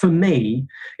that, for me,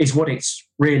 is what it's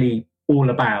really all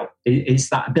about, is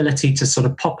that ability to sort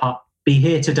of pop up, be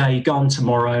here today, gone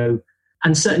tomorrow.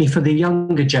 And certainly for the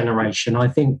younger generation, I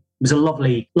think it was a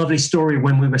lovely, lovely story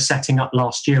when we were setting up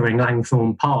last year in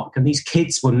Langthorne Park, and these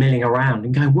kids were milling around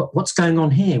and going, what's going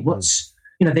on here?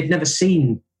 They'd never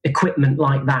seen equipment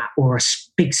like that, or a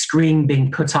big screen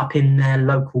being put up in their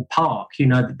local park.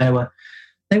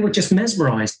 They were just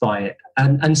mesmerised by it.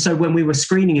 And so when we were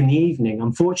screening in the evening,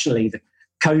 unfortunately, the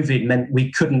COVID meant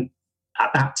we couldn't,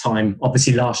 at that time,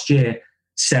 obviously last year,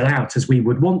 sell out as we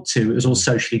would want to. It was all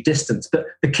socially distanced. But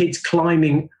the kids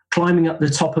climbing up the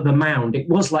top of the mound, it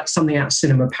was like something out of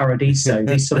Cinema Paradiso,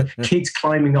 these sort of kids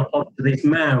climbing up onto these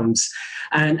mounds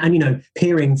and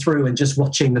peering through and just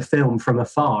watching the film from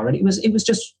afar. And it was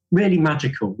just really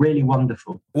magical, really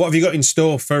wonderful. What have you got in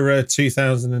store for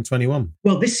 2021?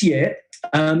 Well, this year,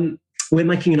 we're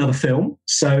making another film.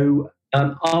 So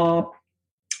our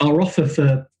offer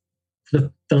for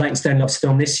the Leytonstone Loves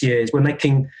film this year is we're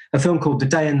making a film called The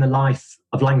Day in the Life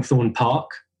of Langthorne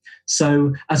Park.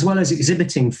 So as well as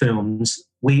exhibiting films,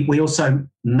 we also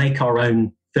make our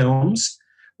own films.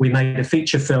 We made a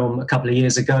feature film a couple of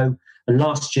years ago, and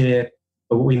last year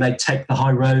we made Take the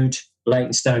High Road,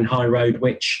 Leytonstone High Road,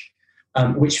 which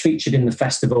featured in the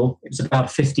festival. It was about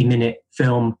a 50-minute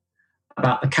film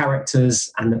about the characters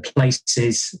and the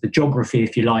places, the geography,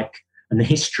 if you like, and the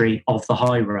history of the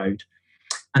High Road.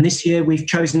 And this year we've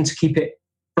chosen to keep it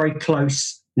very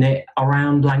close-knit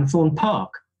around Langthorne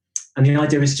Park. And the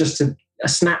idea is just a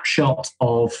snapshot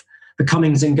of the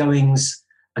comings and goings,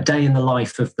 a day in the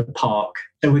life of the park.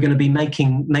 So we're going to be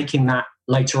making that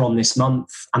later on this month,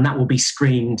 and that will be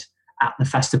screened at the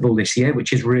festival this year,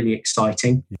 which is really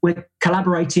exciting. We're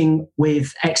collaborating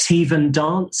with Ex-Heathen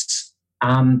Dance.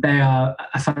 They are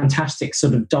a fantastic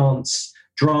sort of dance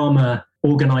drama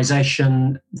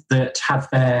organisation that have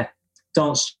their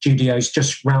dance studios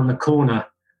just round the corner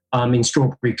in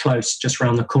Strawberry Close, just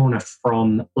round the corner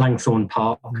from Langthorne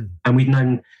Park. And we've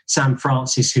known Sam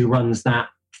Francis, who runs that,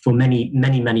 for many,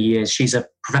 many, many years. She's a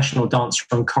professional dancer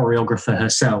and choreographer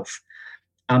herself.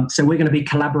 So we're going to be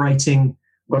collaborating.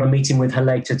 We've got a meeting with her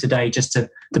later today just to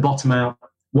bottom out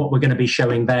what we're going to be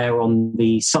showing there on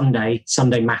the Sunday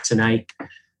matinee.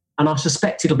 And I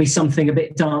suspect it'll be something a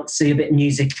bit dancey, a bit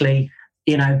musically,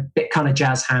 a bit kind of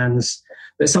jazz hands,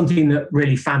 but something that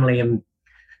really family and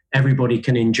everybody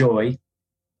can enjoy.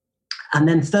 And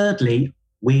then thirdly,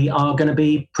 we are going to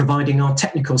be providing our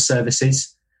technical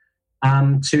services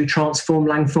to transform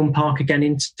Langthorne Park again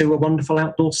into a wonderful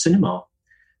outdoor cinema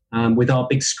with our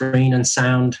big screen and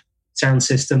sound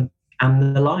system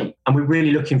and the light. And we're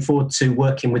really looking forward to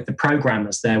working with the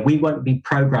programmers there. We won't be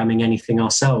programming anything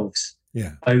ourselves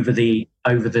over the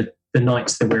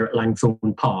nights that we're at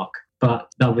Langthorne Park.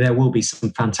 But there will be some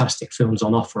fantastic films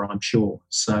on offer, I'm sure.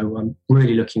 So I'm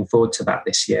really looking forward to that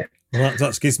this year. Well,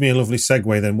 that gives me a lovely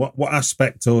segue then. What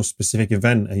aspect or specific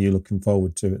event are you looking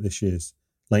forward to at this year's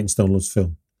Leytonstone Loves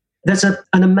film? There's an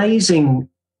amazing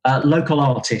local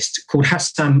artist called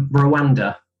Hassan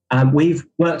Rwanda. We've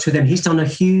worked with him. He's done a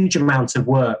huge amount of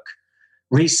work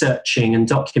researching and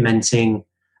documenting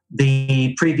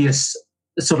the previous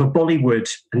sort of Bollywood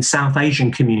and South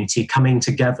Asian community coming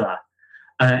together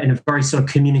in a very sort of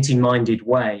community-minded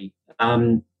way.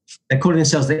 They're calling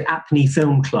themselves the Apni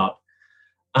Film Club.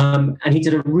 And he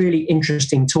did a really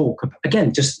interesting talk,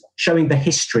 again, just showing the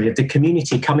history of the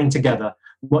community coming together,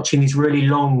 watching these really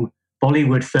long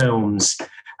Bollywood films,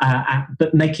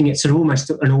 but making it sort of almost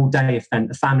an all-day event.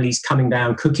 The families coming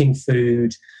down, cooking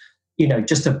food,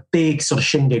 just a big sort of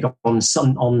shindig on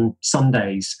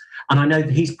Sundays. And I know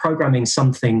that he's programming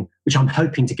something which I'm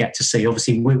hoping to get to see.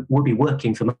 Obviously, we'll be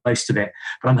working for most of it,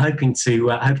 but I'm hoping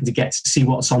to get to see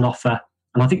what's on offer.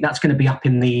 And I think that's going to be up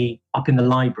in the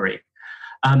library.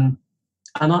 And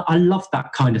I love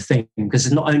that kind of thing,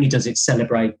 because not only does it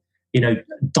celebrate,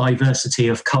 diversity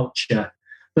of culture,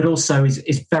 but also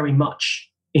is very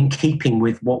much in keeping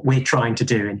with what we're trying to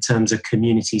do in terms of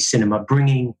community cinema,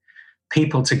 bringing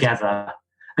people together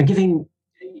and giving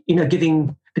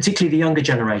particularly the younger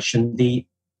generation the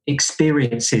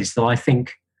experiences that I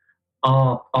think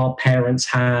our parents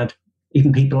had,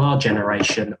 even people our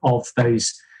generation, of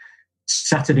those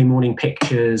Saturday morning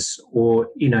pictures, or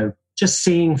just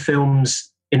seeing films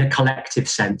in a collective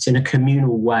sense, in a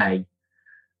communal way.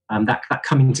 That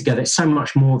coming together, it's so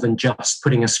much more than just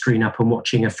putting a screen up and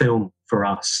watching a film for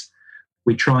us.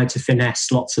 We try to finesse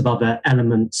lots of other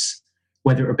elements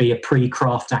whether it be a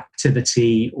pre-craft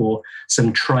activity or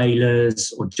some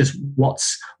trailers or just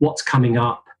what's coming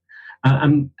up,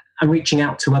 and reaching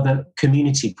out to other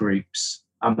community groups.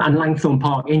 And Langthorne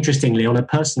Park, interestingly, on a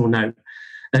personal note,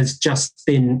 has just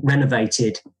been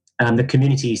renovated. The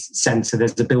community centre,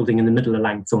 there's a building in the middle of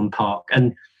Langthorne Park,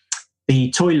 and the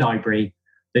toy library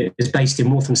that is based in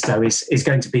Walthamstow is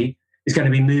going to be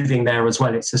moving there as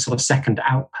well. It's a sort of second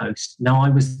outpost. Now, I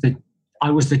was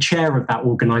the chair of that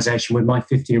organisation when my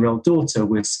 15-year-old daughter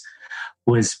was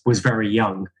very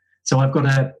young, so I've got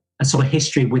a sort of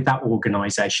history with that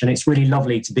organisation. It's really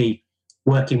lovely to be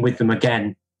working with them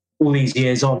again all these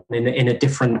years on in a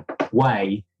different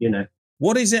way, you know.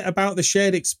 What is it about the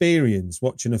shared experience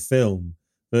watching a film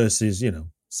versus, you know,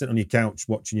 sitting on your couch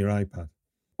watching your iPad?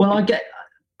 Well,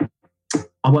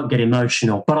 I won't get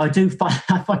emotional, but I do find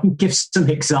if I can give some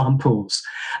examples,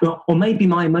 or maybe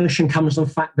my emotion comes from the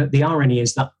fact that the irony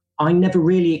is that I never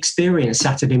really experienced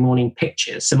Saturday morning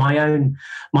pictures. So my own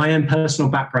personal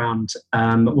background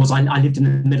was I lived in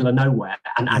the middle of nowhere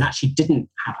and actually didn't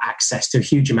have access to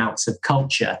huge amounts of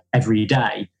culture every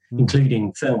day,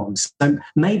 including films. So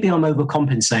maybe I'm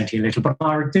overcompensating a little, but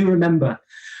I do remember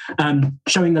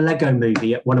showing the Lego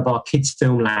movie at one of our kids'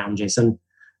 film lounges. And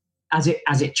as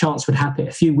it chanced would happen,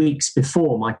 a few weeks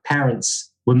before, my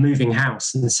parents were moving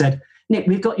house and said, "Nick,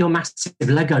 we've got your massive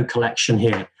Lego collection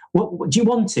here. What do you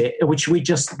want it, or should we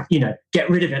just, get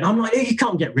rid of it?" And I'm like, "You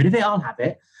can't get rid of it. I'll have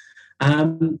it."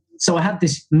 So I had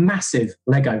this massive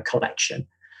Lego collection.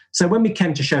 So when we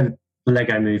came to show the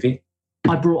Lego movie,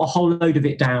 I brought a whole load of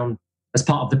it down as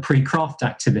part of the pre-craft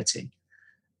activity.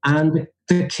 And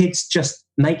the kids just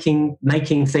making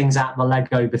things out of the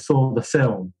Lego before the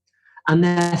film. And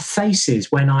their faces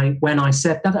when I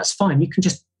said, "No, that's fine. You can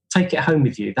just take it home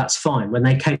with you. That's fine." When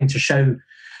they came to show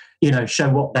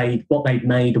what they'd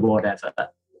made or whatever.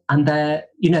 And their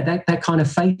kind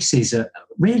of faces are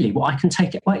really, "Well, I can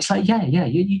take it." Well, it's like, yeah,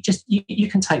 you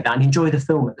can take that and enjoy the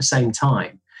film at the same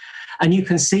time. And you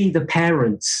can see the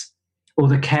parents or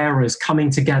the carers coming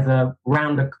together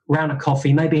round a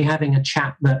coffee, maybe having a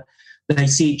chat that they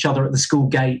see each other at the school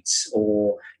gates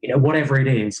or, whatever it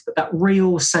is. But that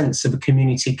real sense of a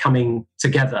community coming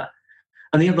together.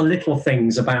 And the other little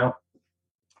things about,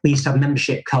 we used to have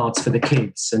membership cards for the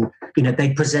kids, and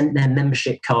they present their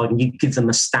membership card and you give them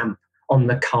a stamp on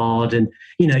the card, and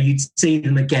you'd see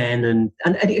them again, and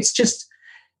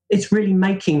it's really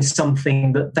making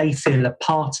something that they feel a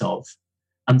part of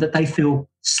and that they feel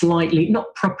slightly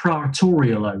not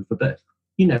proprietorial over, but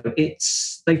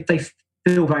they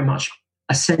feel very much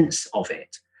a sense of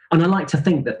it. And I like to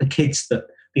think that the kids that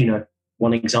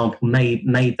one example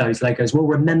made those Legos will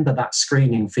remember that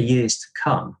screening for years to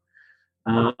come.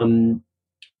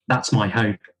 That's my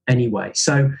hope anyway.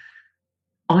 So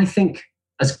I think,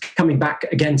 as coming back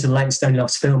again to the Leytonstone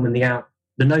Loves Film and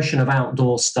the notion of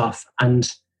outdoor stuff,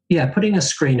 and putting a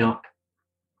screen up,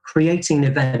 creating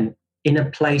an event in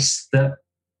a place that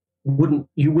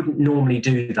you wouldn't normally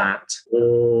do that,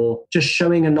 or just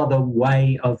showing another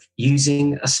way of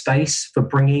using a space for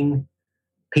bringing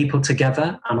people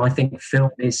together. And I think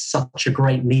film is such a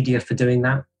great media for doing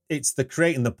that. It's the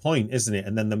creating the point, isn't it?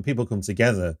 And then people come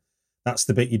together. That's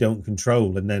the bit you don't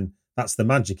control, and then that's the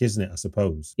magic, isn't it? I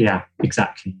suppose. Yeah,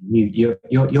 exactly. You're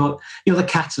the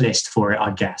catalyst for it, I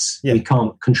guess. Yeah. We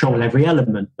can't control every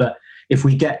element, but if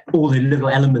we get all the little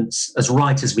elements as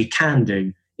right as we can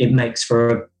do, it makes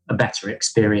for a better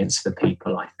experience for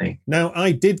people, I think. Now,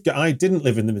 I didn't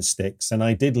live in the Sticks, and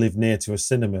I did live near to a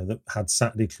cinema that had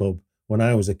Saturday Club when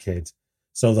I was a kid.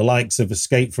 So the likes of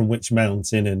Escape from Witch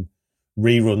Mountain and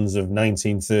reruns of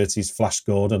 1930s Flash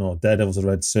Gordon or Daredevil's The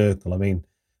Red Circle. I mean,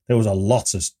 there was a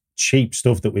lot of cheap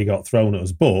stuff that we got thrown at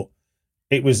us, but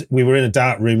we were in a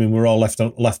dark room and we were all left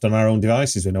on our own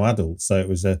devices with no adults, so it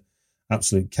was a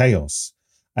absolute chaos,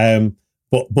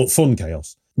 but fun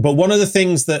chaos. But one of the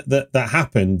things that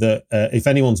happened, that if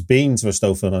anyone's been to a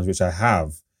Stowe Film Lounge, which I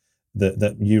have,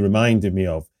 that you reminded me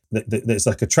of, that's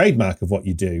like a trademark of what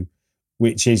you do,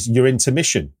 which is your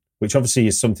intermission, which obviously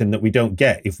is something that we don't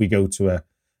get if we go to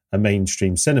a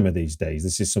mainstream cinema these days.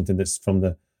 This is something that's from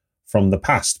the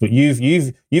past, but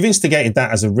you've instigated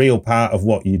that as a real part of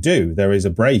what you do. There is a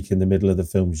break in the middle of the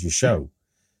films you show.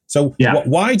 So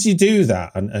why do you do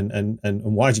that, and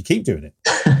why do you keep doing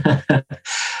it?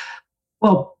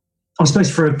 Well, I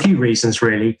suppose for a few reasons,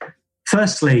 really.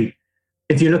 Firstly,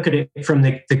 if you look at it from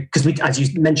because we, as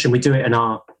you mentioned, we do it in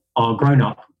our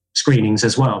grown-up screenings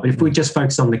as well. But if we just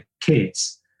focus on the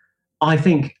kids, I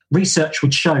think research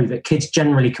would show that kids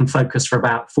generally can focus for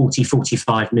about 40,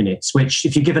 45 minutes, which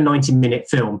if you give a 90-minute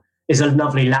film, is a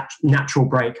lovely natural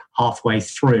break halfway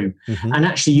through. Mm-hmm. And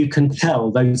actually you can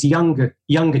tell those younger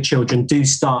children do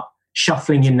start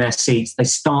shuffling in their seats. They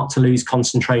start to lose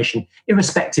concentration,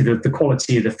 irrespective of the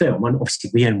quality of the film. And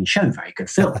obviously we only show very good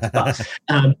films, but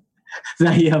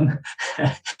they,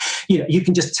 you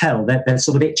can just tell that they're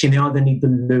sort of itching. They either need the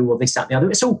loo or this, that, and the other.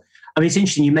 It's all, I mean, it's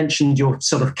interesting. You mentioned your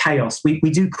sort of chaos. We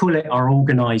do call it our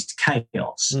organised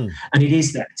chaos. And it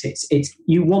is that. It's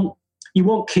you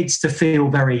want kids to feel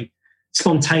very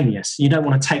spontaneous. You don't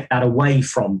want to take that away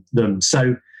from them.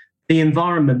 So the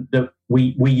environment that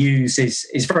we use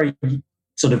is very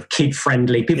sort of kid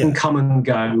friendly. People can come and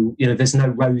go. There's no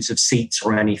rows of seats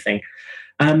or anything.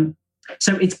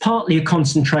 So it's partly a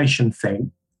concentration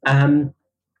thing.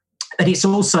 But it's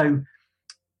also,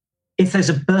 if there's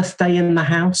a birthday in the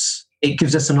house, it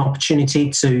gives us an opportunity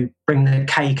to bring the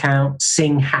cake out,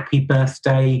 sing happy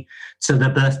birthday to the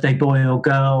birthday boy or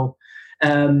girl,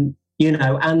 and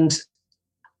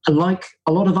like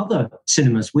a lot of other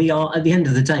cinemas, we are, at the end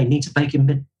of the day, need to make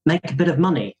a bit of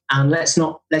money. And let's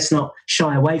not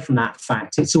shy away from that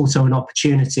fact. It's also an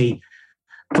opportunity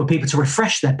for people to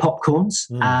refresh their popcorns.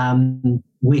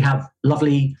 We have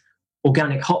lovely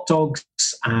organic hot dogs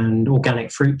and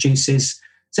organic fruit juices.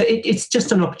 So it's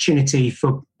just an opportunity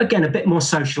for, again, a bit more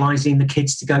socialising, the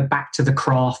kids to go back to the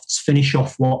crafts, finish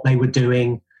off what they were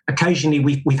doing. Occasionally,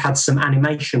 we've had some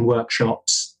animation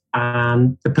workshops,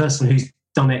 and the person who's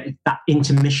done it, that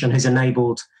intermission has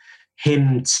enabled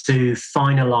him to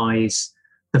finalise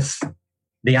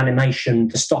the animation,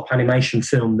 the stop animation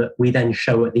film that we then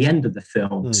show at the end of the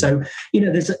film. So,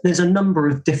 there's a number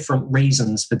of different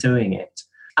reasons for doing it.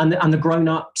 And the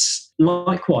grown-ups,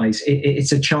 likewise,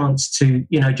 it's a chance to,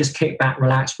 just kick back,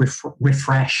 relax,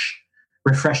 refresh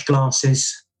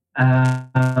glasses,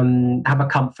 have a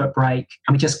comfort break,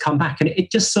 and we just come back. And it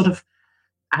just sort of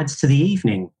adds to the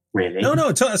evening, really. No,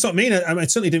 that's what I mean. I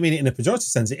certainly didn't mean it in a pejorative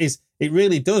sense. It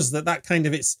really does that kind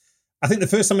of, I think the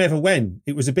first time I ever went,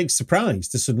 it was a big surprise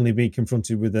to suddenly be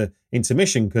confronted with an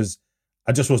intermission, because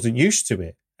I just wasn't used to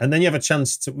it. And then you have a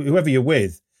chance to, whoever you're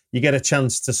with, you get a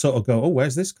chance to sort of go, oh,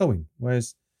 where's this going?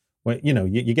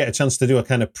 You get a chance to do a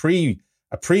kind of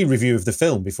pre-review of the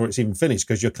film before it's even finished,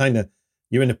 because you're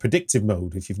in a predictive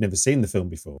mode if you've never seen the film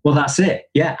before. Well, that's it.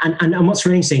 Yeah. And what's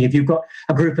really interesting, if you've got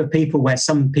a group of people where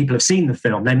some people have seen the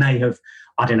film, they may have,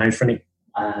 I don't know, trying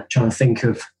to think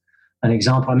of an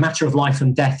example, A Matter of Life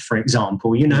and Death, for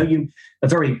example, a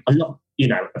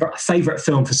favourite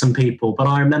film for some people. But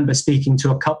I remember speaking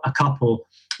to a couple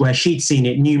where she'd seen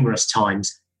it numerous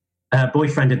times. Her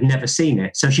boyfriend had never seen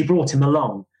it, so she brought him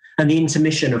along. And the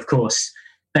intermission, of course,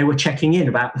 they were checking in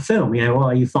about the film. What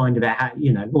are you find about how,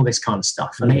 all this kind of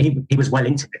stuff. And he was well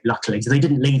into it, luckily. So they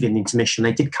didn't leave in the intermission.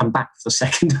 They did come back for the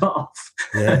second half.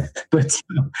 Yeah. But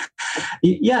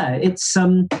it's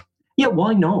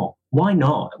why not? Why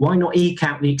not? Why not eke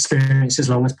out the experience as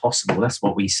long as possible? That's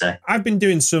what we say. I've been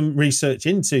doing some research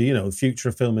into, the future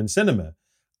of film and cinema.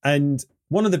 And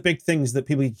one of the big things that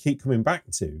people keep coming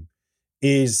back to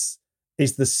is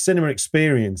the cinema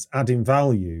experience adding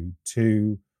value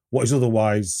to what is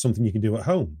otherwise something you can do at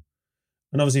home.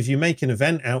 And obviously, if you make an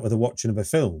event out of the watching of a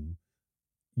film,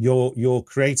 you're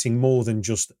creating more than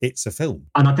just it's a film.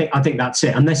 And I think that's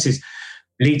it. And this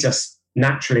leads us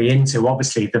naturally into,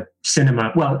 obviously, the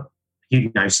cinema. Well,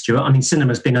 Stuart, I mean,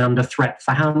 cinema's been under threat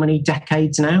for how many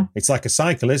decades now? It's like a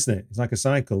cycle, isn't it? It's like a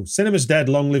cycle. Cinema's dead,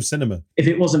 long live cinema. If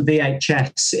it wasn't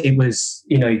VHS, it was,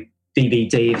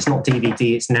 DVD. If it's not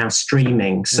DVD, it's now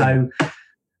streaming. So,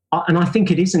 and I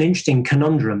think it is an interesting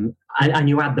conundrum. And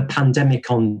you add the pandemic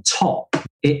on top,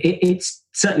 it's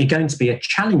certainly going to be a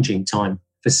challenging time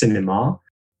for cinema.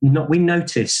 We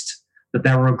noticed that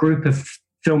there were a group of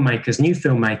filmmakers, new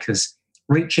filmmakers,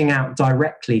 reaching out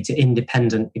directly to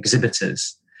independent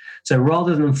exhibitors. So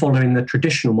rather than following the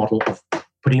traditional model of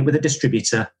putting it with a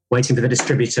distributor, waiting for the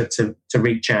distributor to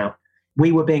reach out,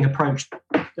 we were being approached,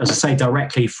 as I say,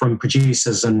 directly from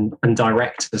producers and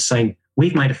directors saying,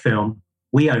 we've made a film,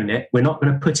 we own it, we're not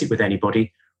going to put it with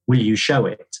anybody, will you show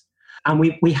it? And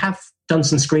we have done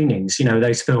some screenings,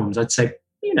 those films, I'd say,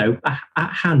 a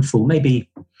handful, maybe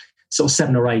sort of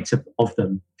 7 or 8 of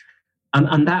them.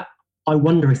 And that, I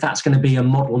wonder if that's going to be a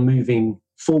model moving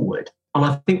forward. And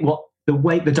I think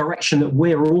the direction that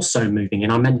we're also moving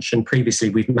in, I mentioned previously,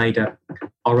 we've made our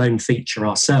own feature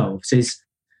ourselves, is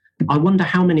I wonder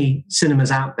how many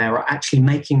cinemas out there are actually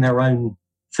making their own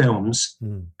films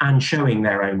and showing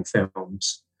their own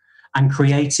films and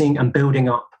creating and building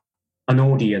up an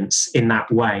audience in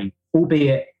that way,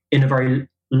 albeit in a very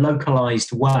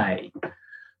localized way.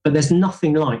 But there's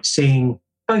nothing like seeing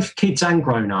both kids and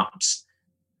grown-ups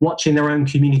watching their own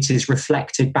communities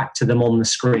reflected back to them on the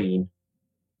screen.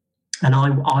 And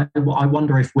I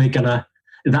wonder if we're gonna,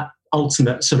 that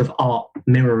ultimate sort of art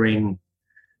mirroring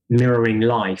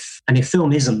life. And if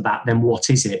film isn't that, then what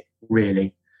is it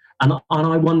really? And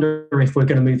I wonder if we're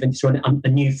going to move into a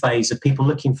new phase of people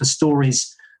looking for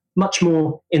stories much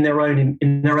more in their own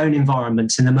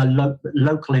environments, in the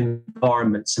local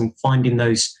environments, and finding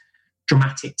those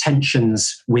dramatic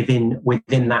tensions within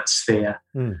that sphere.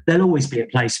 There'll always be a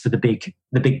place for the big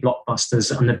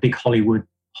blockbusters and the big Hollywood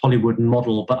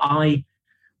model, but I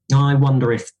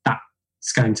wonder if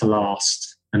that's going to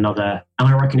last another. And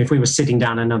I reckon if we were sitting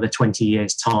down another 20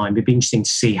 years' time, it'd be interesting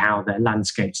to see how the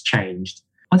landscape's changed.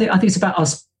 I think it's about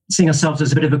us seeing ourselves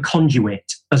as a bit of a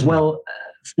conduit as well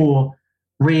for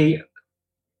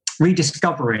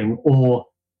rediscovering or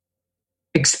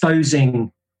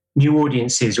exposing new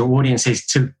audiences or audiences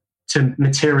to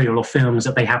material or films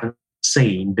that they haven't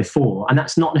seen before. And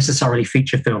that's not necessarily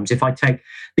feature films. If I take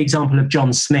the example of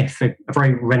John Smith, a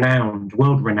very world-renowned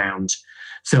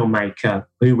filmmaker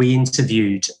who we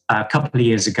interviewed a couple of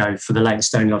years ago for the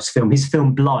Leytonstone Loves film, his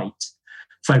film Blight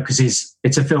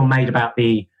it's a film made about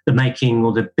the making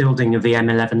or the building of the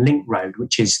M11 Link Road,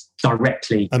 which is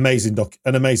directly... an amazing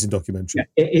documentary.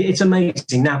 It's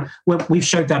amazing. Now, we've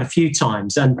showed that a few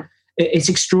times, and it's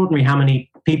extraordinary how many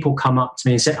people come up to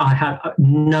me and say, I have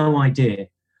no idea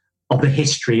of the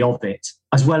history of it,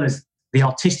 as well as the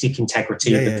artistic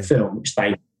integrity of the film, which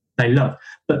they love,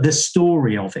 but the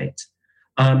story of it.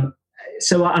 And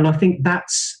I think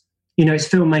that's, it's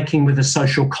filmmaking with a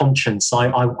social conscience. I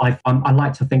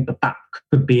like to think that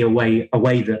could be a way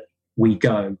that we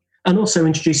go, and also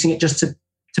introducing it just to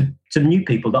new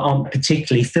people that aren't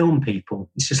particularly film people.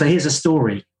 It's just like, here's a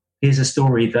story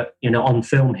that, on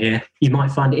film here, you might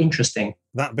find it interesting.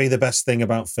 That'd be the best thing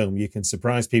about film. You can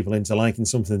surprise people into liking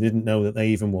something they didn't know that they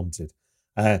even wanted.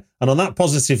 And on that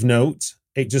positive note,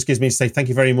 it just gives me to say thank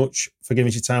you very much for giving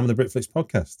us your time on the Britflix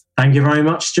podcast. Thank you very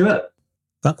much, Stuart.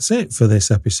 That's it for this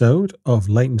episode of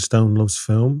Leytonstone Loves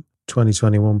Film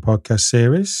 2021 podcast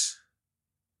series.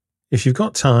 If you've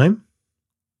got time,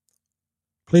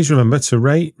 please remember to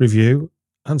rate, review,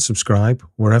 and subscribe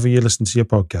wherever you listen to your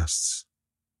podcasts.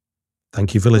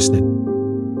 Thank you for listening.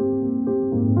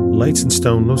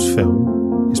 Leytonstone Loves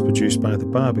Film is produced by The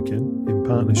Barbican in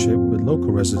partnership with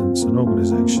local residents and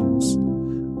organisations,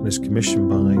 and is commissioned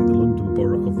by the London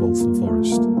Borough of Waltham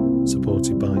Forest,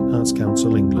 supported by Arts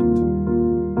Council England.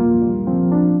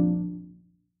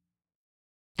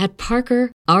 At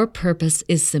Parker, our purpose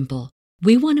is simple.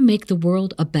 We want to make the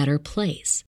world a better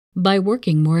place by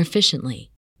working more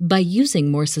efficiently, by using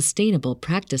more sustainable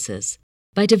practices,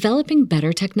 by developing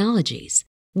better technologies.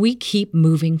 We keep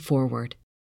moving forward.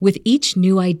 With each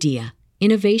new idea,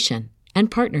 innovation,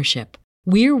 and partnership,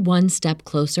 we're one step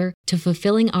closer to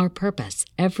fulfilling our purpose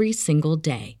every single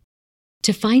day.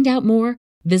 To find out more,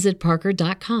 visit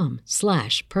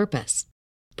parker.com/purpose.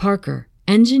 Parker,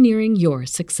 engineering your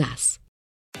success.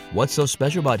 What's so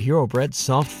special about Hero Bread's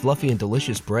soft, fluffy, and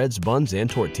delicious breads, buns, and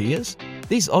tortillas?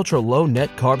 These ultra-low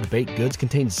net-carb baked goods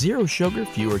contain zero sugar,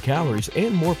 fewer calories,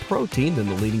 and more protein than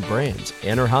the leading brands,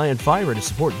 and are high in fiber to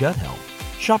support gut health.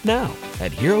 Shop now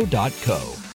at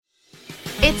hero.co.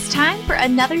 It's time for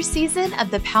another season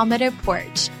of The Palmetto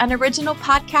Porch, an original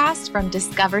podcast from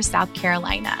Discover South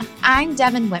Carolina. I'm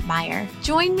Devin Whitmire.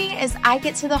 Join me as I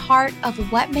get to the heart of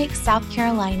what makes South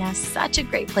Carolina such a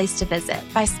great place to visit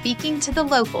by speaking to the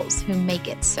locals who make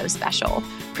it so special.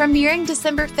 Premiering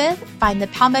December 5th, find The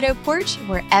Palmetto Porch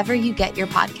wherever you get your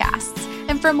podcasts.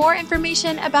 And for more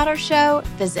information about our show,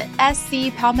 visit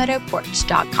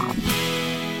scpalmettoporch.com.